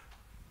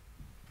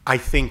 I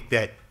think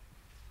that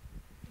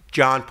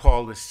John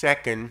Paul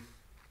II,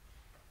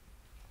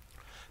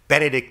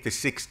 Benedict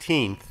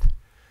XVI,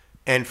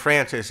 and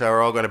Francis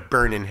are all going to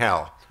burn in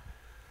hell.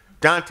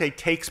 Dante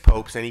takes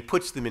popes and he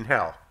puts them in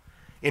hell.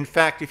 In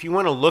fact, if you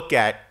want to look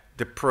at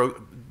the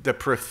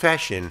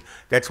profession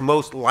that's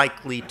most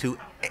likely to,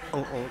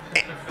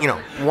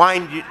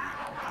 wind you,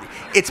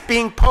 it's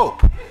being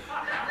pope.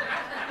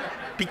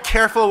 Be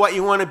careful what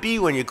you want to be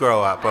when you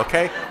grow up,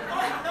 okay?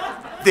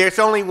 There's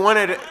only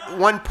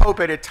one pope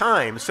at a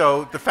time,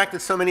 so the fact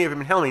that so many of them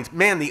in hell means,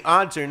 man, the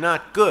odds are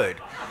not good.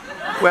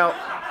 Well,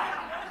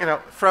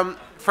 from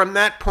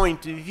that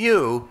point of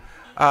view,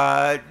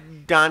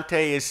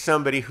 Dante is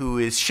somebody who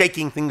is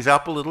shaking things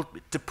up a little,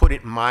 to put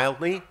it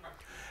mildly.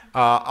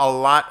 A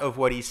lot of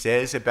what he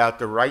says about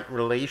the right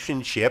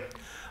relationship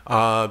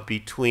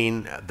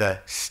between the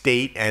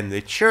state and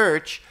the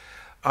church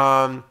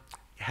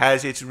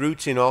has its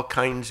roots in all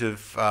kinds of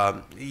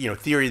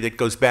theory that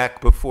goes back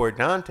before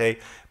Dante,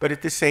 but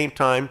at the same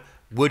time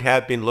would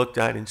have been looked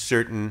at in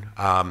certain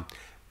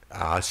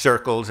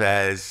circles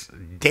as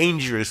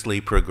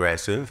dangerously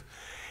progressive.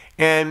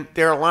 And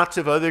there are lots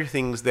of other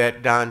things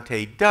that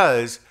Dante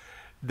does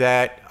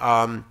that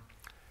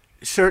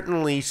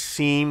certainly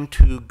seem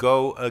to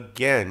go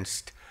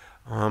against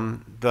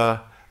the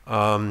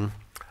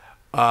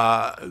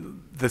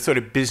sort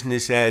of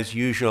business as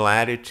usual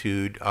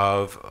attitude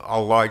of a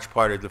large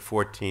part of the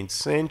 14th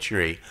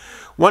century.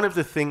 One of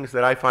the things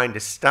that I find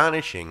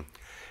astonishing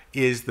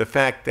is the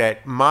fact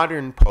that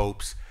modern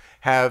popes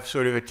have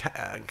sort of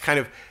kind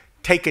of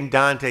taken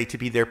Dante to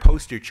be their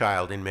poster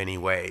child in many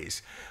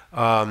ways.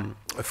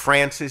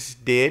 Francis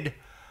did,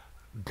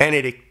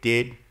 Benedict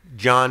did,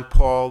 John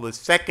Paul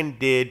II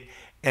did,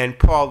 and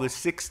Paul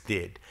VI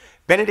did.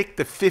 Benedict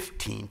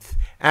XV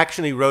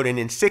actually wrote an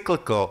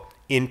encyclical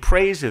in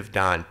praise of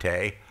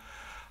Dante.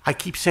 I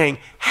keep saying,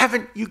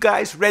 haven't you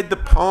guys read the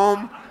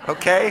poem?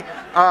 Okay?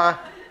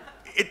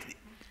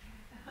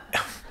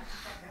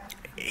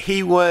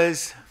 He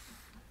was,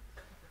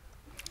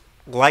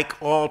 like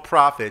all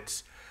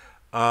prophets,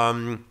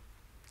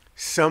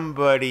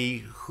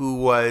 somebody who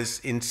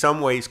was in some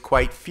ways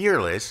quite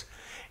fearless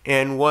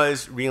and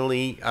was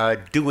really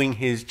doing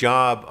his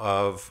job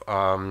of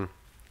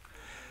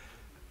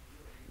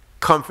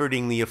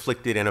comforting the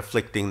afflicted and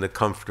afflicting the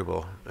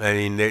comfortable. I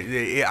mean,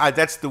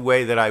 that's the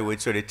way that I would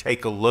sort of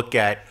take a look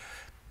at,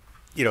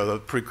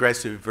 the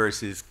progressive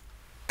versus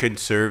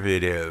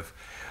conservative.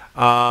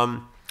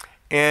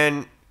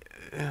 And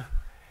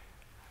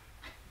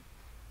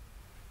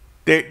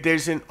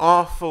there's an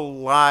awful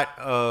lot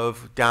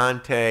of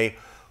Dante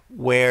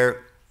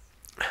where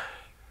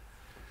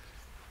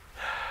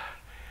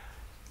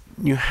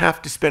you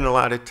have to spend a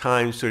lot of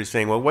time sort of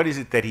saying, well, what is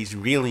it that he's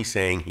really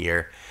saying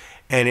here?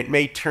 And it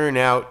may turn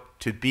out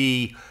to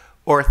be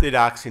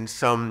orthodox in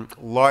some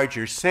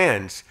larger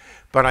sense,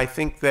 but I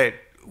think that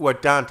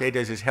what Dante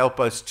does is help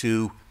us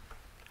to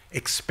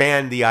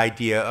expand the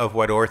idea of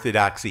what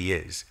orthodoxy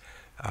is.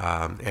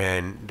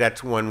 And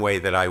that's one way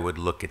that I would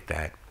look at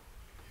that.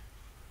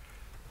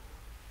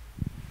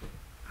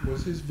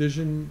 Was his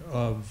vision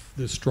of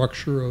the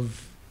structure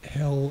of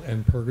hell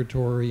and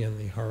purgatory and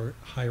the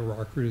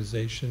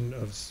hierarchization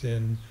of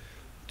sin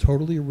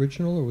totally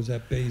original, or was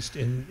that based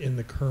in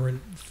the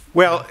current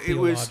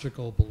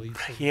theological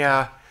beliefs?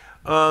 Yeah.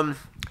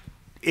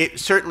 It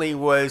certainly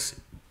was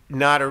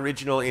not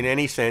original in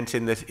any sense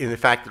in the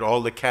fact that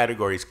all the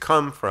categories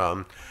come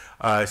from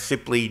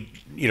simply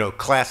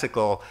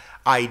classical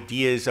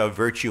ideas of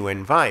virtue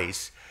and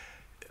vice.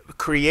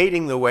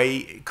 Creating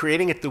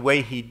it the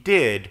way he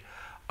did,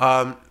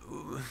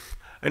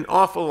 an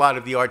awful lot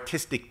of the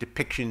artistic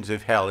depictions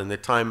of hell in the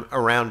time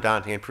around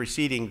Dante and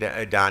preceding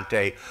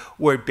Dante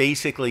were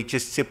basically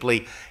just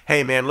simply,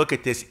 hey man, look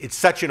at this, it's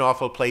such an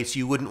awful place,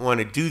 you wouldn't want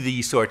to do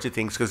these sorts of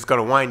things because it's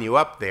going to wind you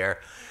up there.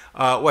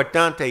 What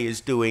Dante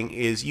is doing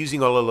is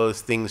using all of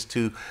those things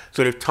to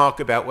sort of talk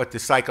about what the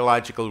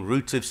psychological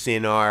roots of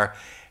sin are,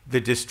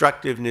 the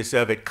destructiveness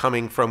of it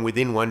coming from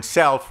within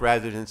oneself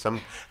rather than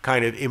some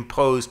kind of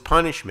imposed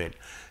punishment.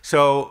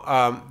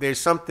 So there's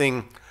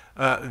something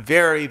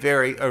very,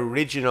 very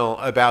original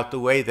about the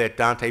way that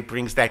Dante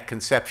brings that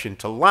conception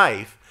to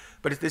life,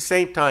 but at the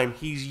same time,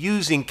 he's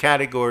using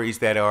categories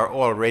that are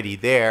already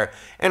there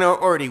and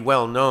are already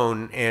well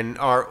known and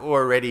are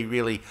already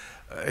really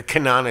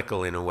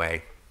canonical in a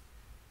way.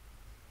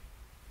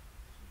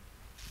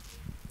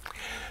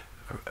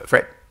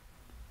 Fred?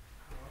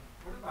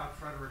 What about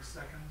Frederick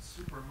II,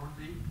 Super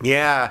Mundi?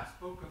 Yeah. He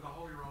spoke of the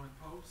Holy Roman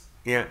Popes.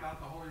 Yeah. What about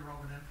the Holy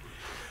Roman Emperor?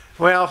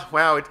 Well,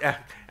 wow,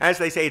 as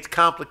they say, it's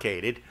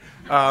complicated.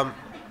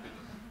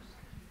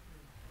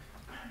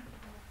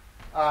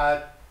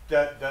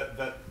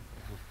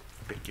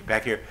 Get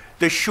back here.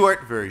 The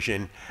short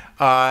version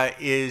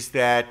is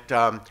that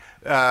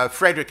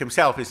Frederick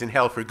himself is in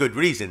hell for good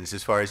reasons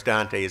as far as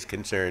Dante is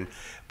concerned.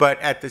 But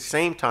at the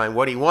same time,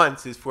 what he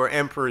wants is for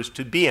emperors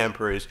to be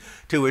emperors,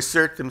 to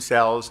assert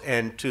themselves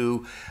and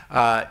to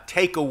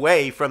take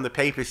away from the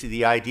papacy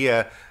the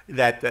idea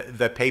that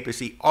the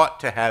papacy ought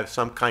to have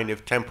some kind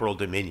of temporal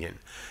dominion.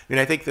 I mean,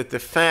 I think that the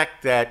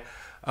fact that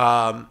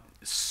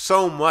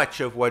so much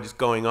of what is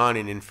going on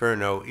in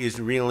Inferno is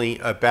really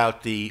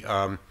about the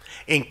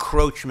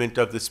encroachment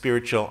of the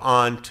spiritual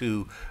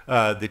onto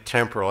the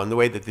temporal, and the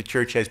way that the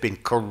church has been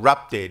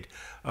corrupted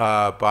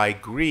by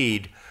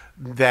greed,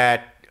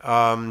 that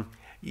that's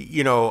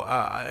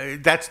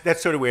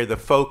sort of where the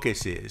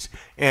focus is.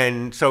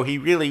 And so he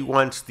really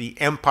wants the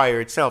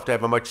empire itself to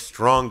have a much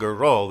stronger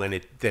role than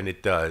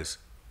it does.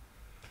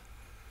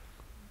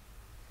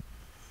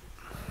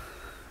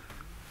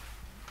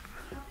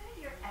 How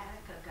about your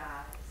Attica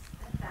goddess?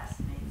 That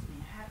fascinates me.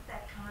 How did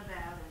that come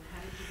about, and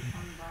how did you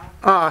become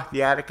involved?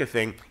 The Attica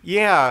thing.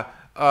 Yeah.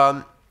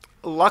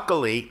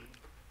 Luckily,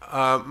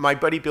 my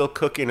buddy Bill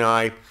Cook and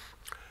I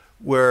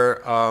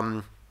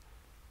were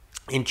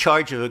in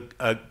charge of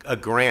a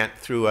grant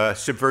through a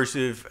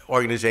subversive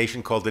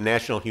organization called the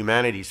National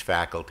Humanities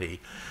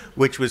Faculty,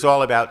 which was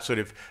all about sort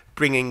of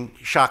bringing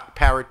shock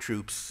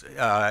paratroops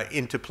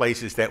into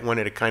places that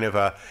wanted a kind of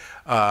a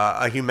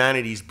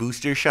humanities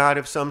booster shot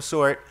of some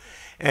sort.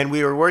 And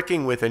we were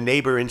working with a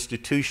neighbor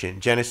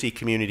institution, Geneseo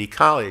Community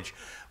College.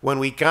 When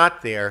we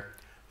got there,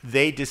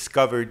 they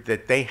discovered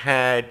that they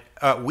had,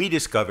 we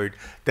discovered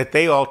that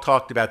they all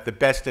talked about the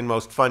best and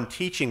most fun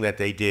teaching that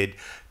they did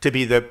to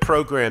be the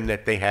program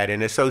that they had,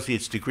 an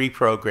associate's degree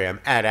program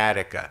at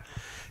Attica.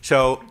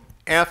 So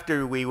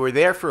after we were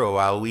there for a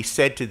while, we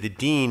said to the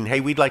dean, hey,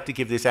 we'd like to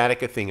give this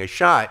Attica thing a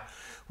shot.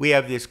 We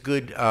have this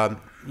good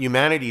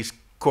humanities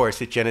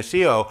course at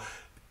Geneseo.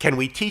 Can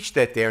we teach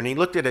that there? And he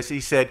looked at us and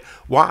he said,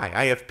 why?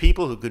 I have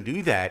people who can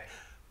do that.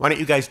 Why don't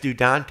you guys do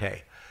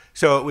Dante?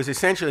 So it was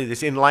essentially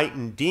this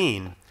enlightened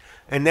dean.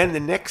 And then the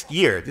next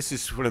year, this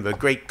is one of the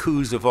great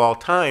coups of all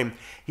time,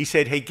 he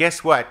said, hey,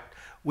 guess what?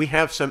 We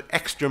have some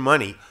extra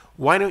money.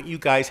 Why don't you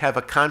guys have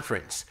a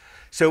conference?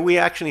 So we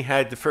actually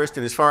had the first,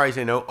 and as far as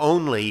I know,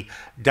 only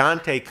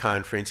Dante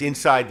conference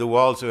inside the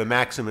walls of a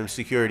maximum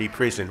security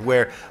prison,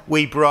 where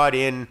we brought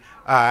in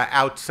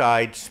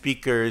outside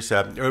speakers.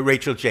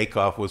 Rachel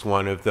Jacob was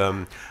one of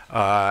them.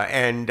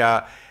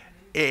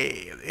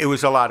 It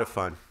was a lot of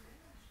fun.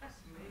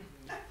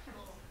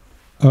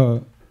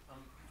 I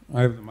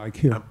have the mic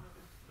here.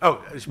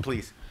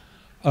 Please.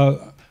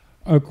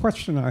 A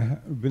question I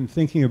have been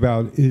thinking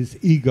about is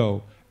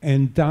ego,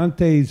 and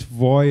Dante's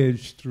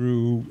voyage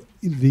through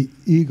the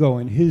ego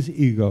and his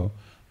ego.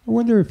 I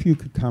wonder if you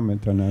could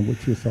comment on that.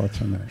 What's your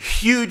thoughts on that?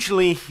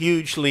 Hugely,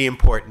 hugely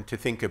important to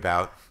think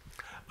about.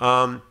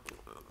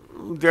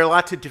 There are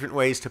lots of different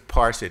ways to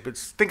parse it, but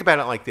think about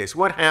it like this.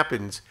 What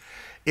happens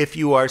if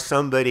you are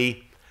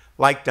somebody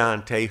like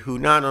Dante, who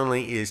not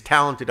only is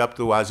talented up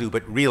the wazoo,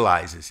 but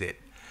realizes it?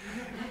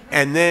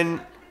 And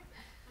then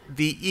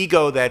the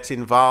ego that's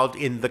involved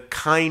in the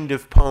kind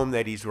of poem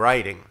that he's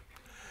writing.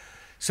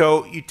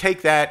 So you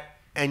take that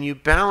and you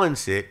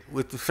balance it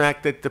with the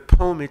fact that the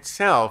poem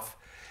itself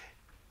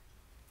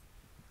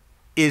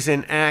is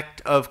an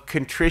act of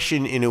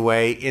contrition in a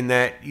way, in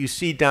that you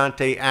see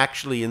Dante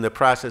actually in the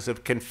process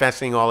of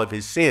confessing all of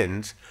his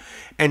sins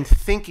and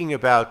thinking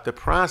about the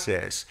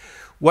process.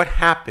 What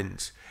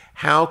happens?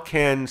 How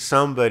can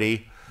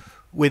somebody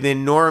with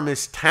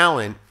enormous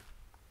talent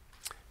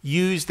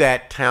use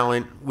that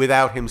talent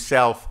without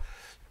himself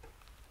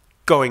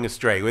going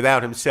astray,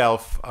 without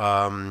himself,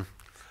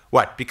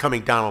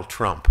 becoming Donald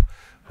Trump,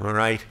 all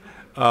right?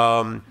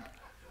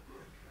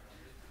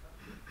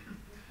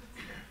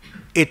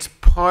 It's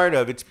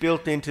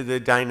built into the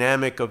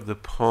dynamic of the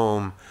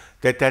poem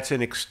that's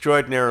an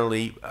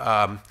extraordinarily,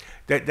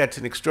 that's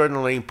an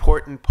extraordinarily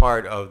important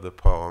part of the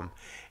poem.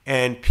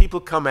 And people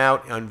come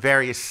out on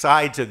various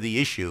sides of the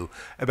issue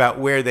about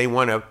where they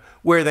want to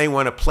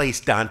place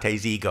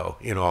Dante's ego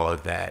in all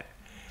of that.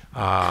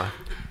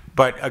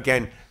 But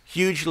again,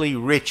 hugely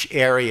rich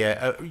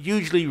area, a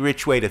hugely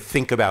rich way to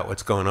think about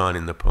what's going on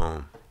in the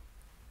poem.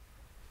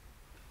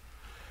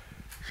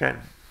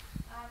 Shannon.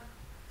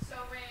 So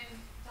when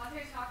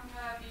Dante's talking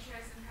about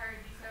Beatrice and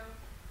Paradiso,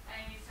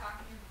 and he's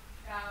talking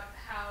about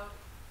how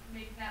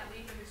making that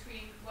leap in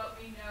between what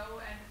we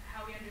know and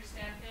how we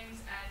understand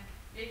things, and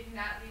making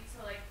that leap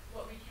to like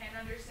what we can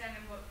understand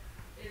and what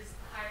is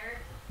higher,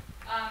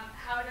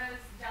 how does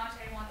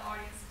Dante want the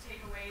audience to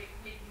take away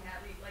making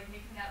that leap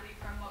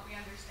from what we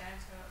understand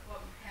to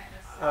what we can't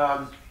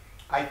necessarily?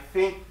 I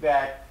think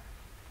that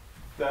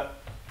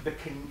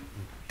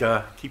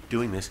keep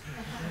doing this.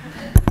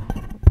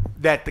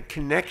 That the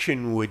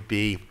connection would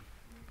be,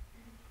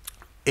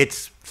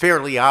 it's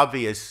fairly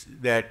obvious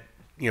that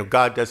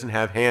God doesn't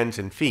have hands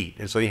and feet,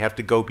 and so you have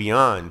to go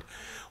beyond.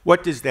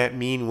 What does that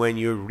mean when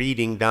you're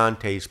reading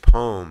Dante's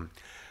poem?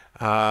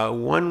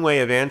 One way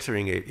of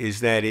answering it is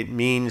that it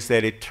means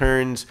that it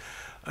turns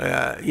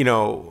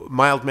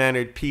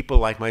mild-mannered people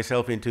like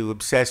myself into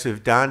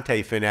obsessive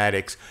Dante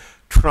fanatics,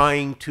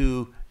 trying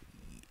to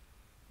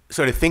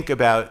sort of think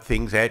about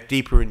things at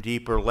deeper and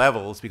deeper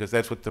levels, because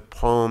that's what the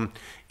poem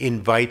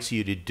invites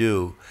you to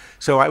do.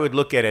 So I would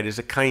look at it as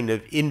a kind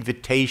of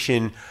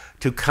invitation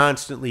to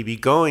constantly be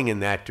going in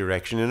that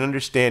direction, and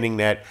understanding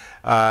that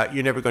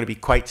you're never going to be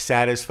quite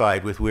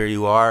satisfied with where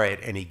you are at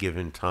any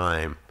given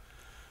time.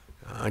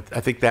 I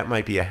think that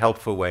might be a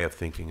helpful way of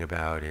thinking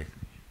about it.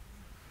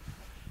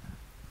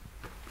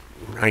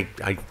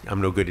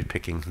 I'm no good at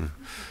picking.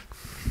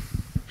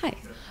 Hi.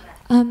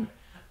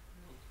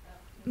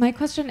 My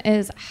question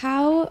is,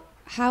 how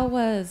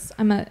was,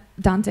 I'm a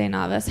Dante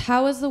novice,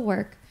 how was the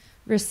work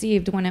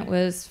received when it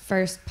was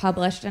first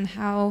published, and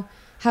how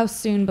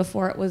soon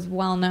before it was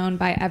well known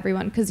by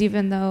everyone? Because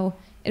even though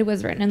it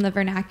was written in the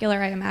vernacular,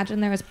 I imagine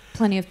there was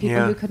plenty of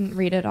people who couldn't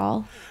read it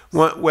all.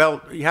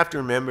 Well, you have to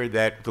remember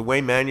that the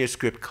way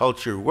manuscript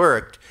culture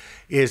worked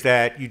is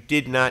that you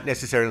did not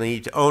necessarily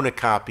need to own a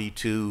copy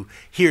to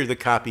hear the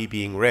copy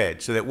being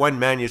read. So that one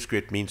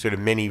manuscript means sort of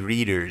many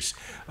readers,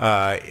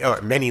 or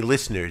many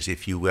listeners,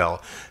 if you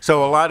will.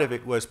 So a lot of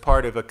it was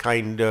part of a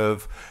kind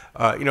of,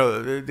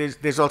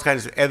 there's all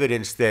kinds of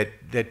evidence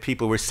that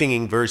people were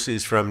singing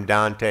verses from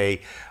Dante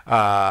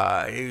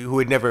who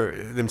had never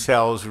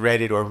themselves read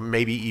it, or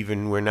maybe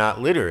even were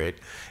not literate.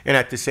 And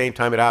at the same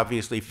time, it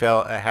obviously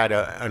had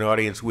an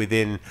audience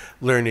within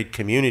learned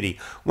community.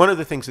 One of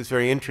the things that's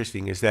very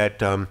interesting is that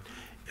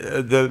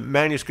the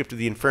manuscript of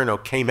the Inferno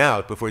came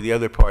out before the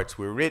other parts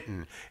were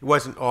written. It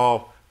wasn't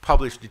all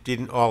published, it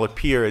didn't all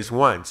appear as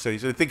one. So you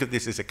sort of think of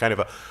this as a kind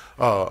of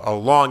a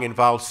long,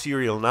 involved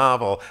serial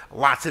novel,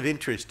 lots of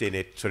interest in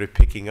it sort of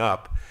picking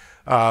up.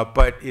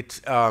 But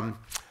it's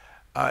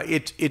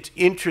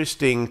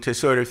interesting to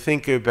sort of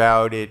think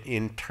about it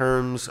in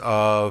terms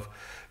of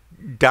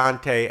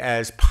Dante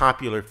as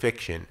popular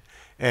fiction.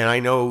 And I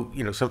know,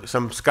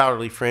 some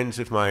scholarly friends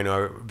of mine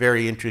are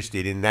very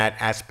interested in that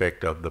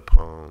aspect of the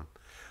poem.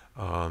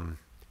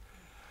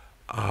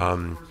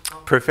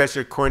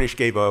 Professor Cornish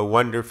gave a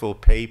wonderful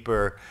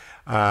paper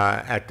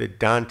at the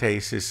Dante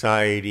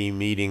Society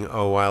meeting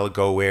a while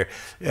ago, where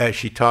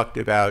she talked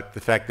about the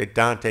fact that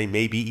Dante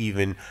maybe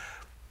even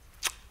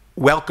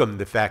welcomed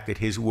the fact that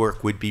his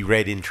work would be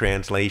read in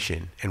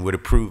translation and would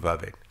approve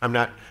of it. I'm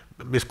not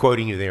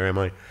misquoting you there, am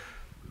I?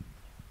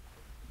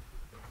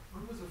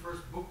 When was the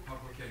first book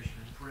publication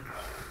in print?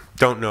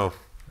 Don't know.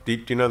 Do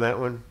you know that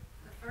one?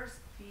 The first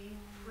being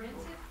printed?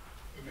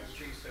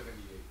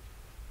 1478.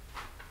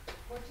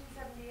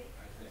 1478?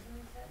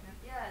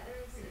 Yeah,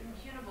 there's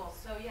Impunible.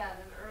 So yeah,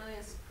 the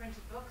earliest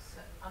printed books,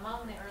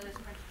 among the earliest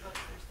printed books,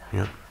 there's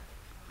that.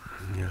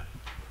 Yeah.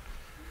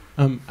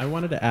 I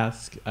wanted to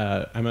ask,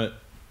 I'm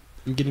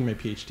getting my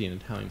PhD in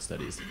Italian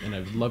studies, and I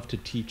would love to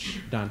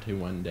teach Dante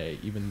one day,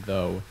 even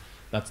though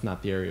that's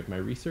not the area of my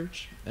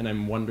research. And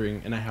I'm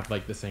wondering, and I have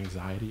like this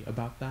anxiety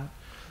about that,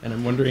 and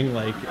I'm wondering,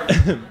 like,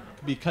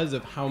 because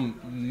of how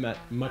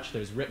much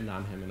there's written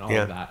on him and all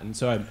of that, and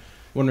so I'm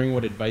wondering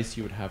what advice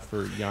you would have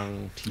for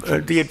young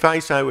teachers. The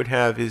advice I would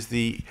have is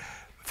the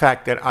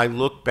fact that I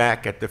look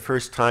back at the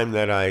first time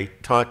that I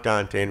taught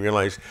Dante and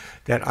realized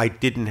that I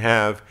didn't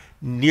have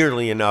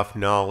nearly enough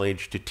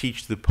knowledge to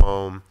teach the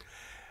poem,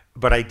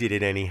 but I did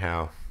it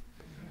anyhow.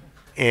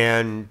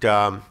 And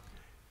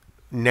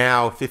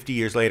now, 50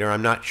 years later,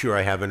 I'm not sure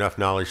I have enough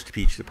knowledge to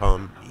teach the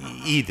poem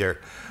either,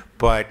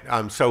 but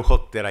I'm so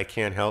hooked that I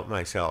can't help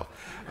myself.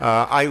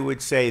 I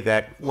would say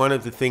that one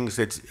of the things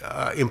that's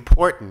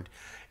important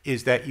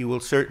is that you will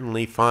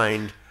certainly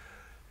find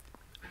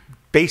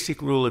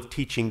basic rule of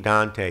teaching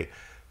Dante,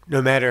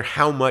 no matter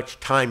how much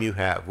time you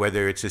have,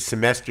 whether it's a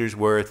semester's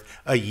worth,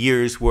 a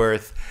year's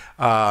worth,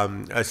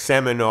 a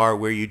seminar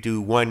where you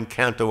do one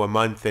canto a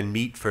month and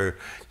meet for,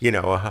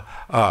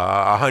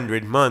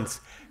 100 months,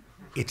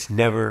 it's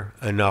never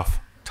enough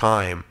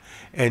time.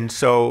 And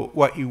so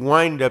what you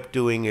wind up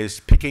doing is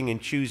picking and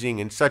choosing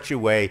in such a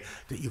way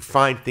that you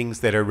find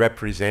things that are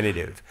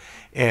representative.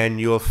 And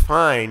you'll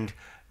find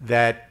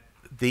that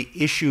the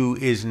issue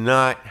is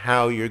not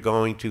how you're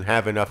going to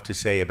have enough to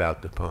say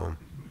about the poem.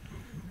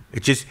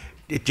 It just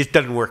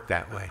doesn't work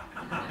that way.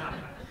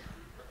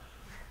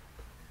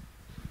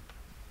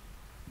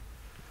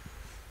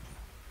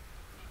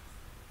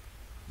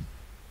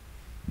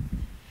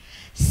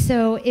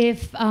 So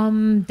if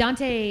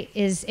Dante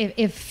is,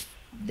 if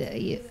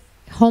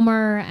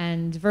Homer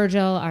and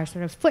Virgil are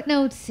sort of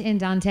footnotes in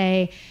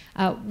Dante,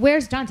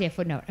 where's Dante a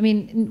footnote? I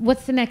mean,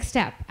 what's the next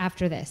step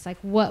after this? Like,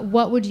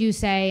 what would you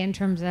say in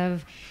terms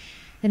of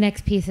the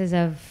next pieces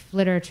of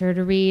literature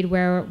to read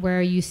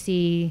where you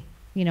see,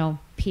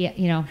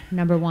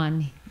 number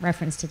one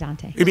reference to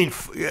Dante? I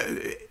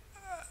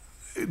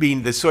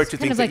mean the sorts of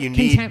things that you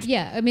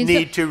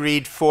need to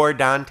read for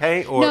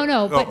Dante? Or?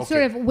 No, but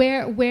sort of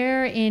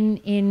where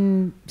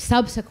in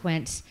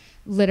subsequent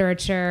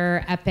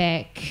literature,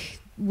 epic,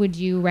 would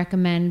you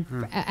recommend,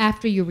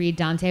 after you read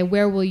Dante,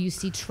 where will you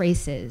see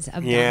traces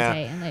of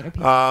Dante in later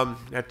pieces?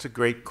 That's a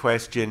great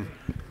question.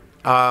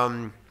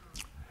 The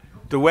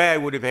way I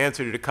would have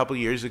answered it a couple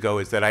years ago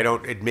is that I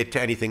don't admit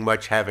to anything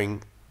much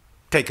having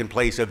taken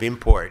place of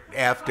import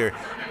after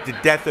the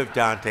death of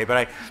Dante.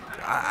 But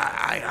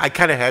I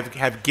kind of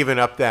have given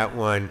up that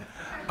one.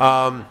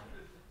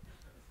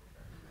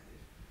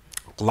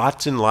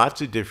 Lots and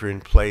lots of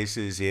different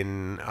places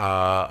in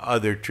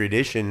other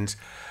traditions.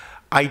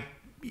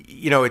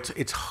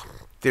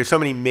 There's so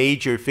many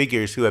major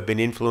figures who have been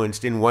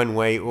influenced in one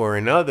way or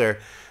another.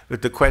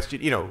 But the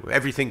question,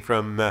 everything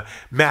from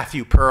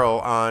Matthew Pearl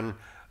on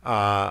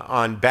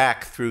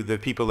back through the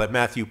people that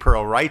Matthew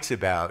Pearl writes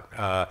about,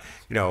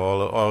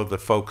 all of the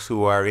folks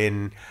who are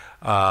in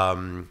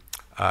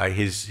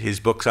his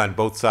books on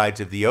both sides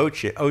of the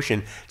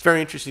ocean. It's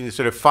very interesting to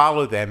sort of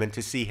follow them and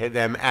to see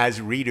them as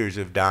readers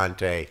of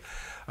Dante.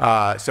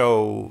 All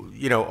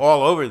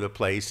over the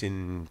place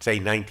in, say,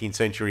 19th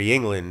century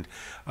England,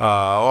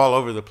 all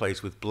over the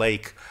place with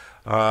Blake,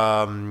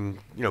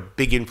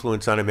 big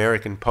influence on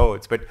American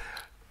poets. But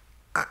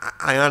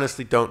I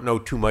honestly don't know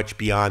too much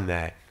beyond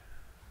that.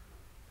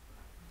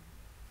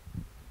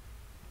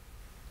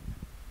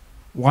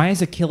 Why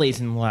is Achilles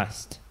in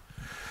Lust?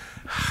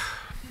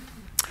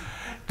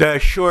 The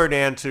short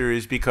answer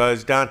is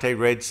because Dante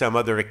read some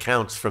other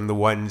accounts from the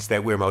ones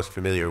that we're most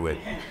familiar with.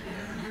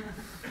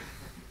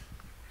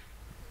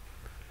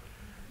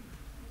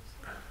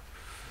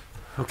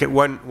 Okay,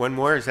 one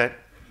more. Is that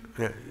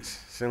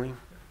Celine?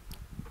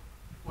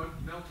 What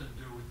did Milton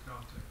do with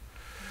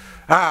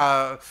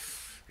Dante?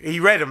 He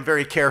read them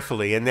very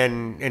carefully and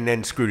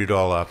then screwed it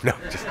all up. No,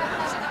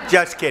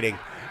 just kidding. You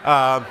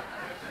better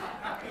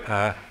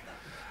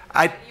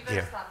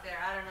stop there.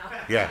 I don't know.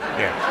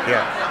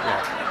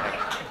 Yeah.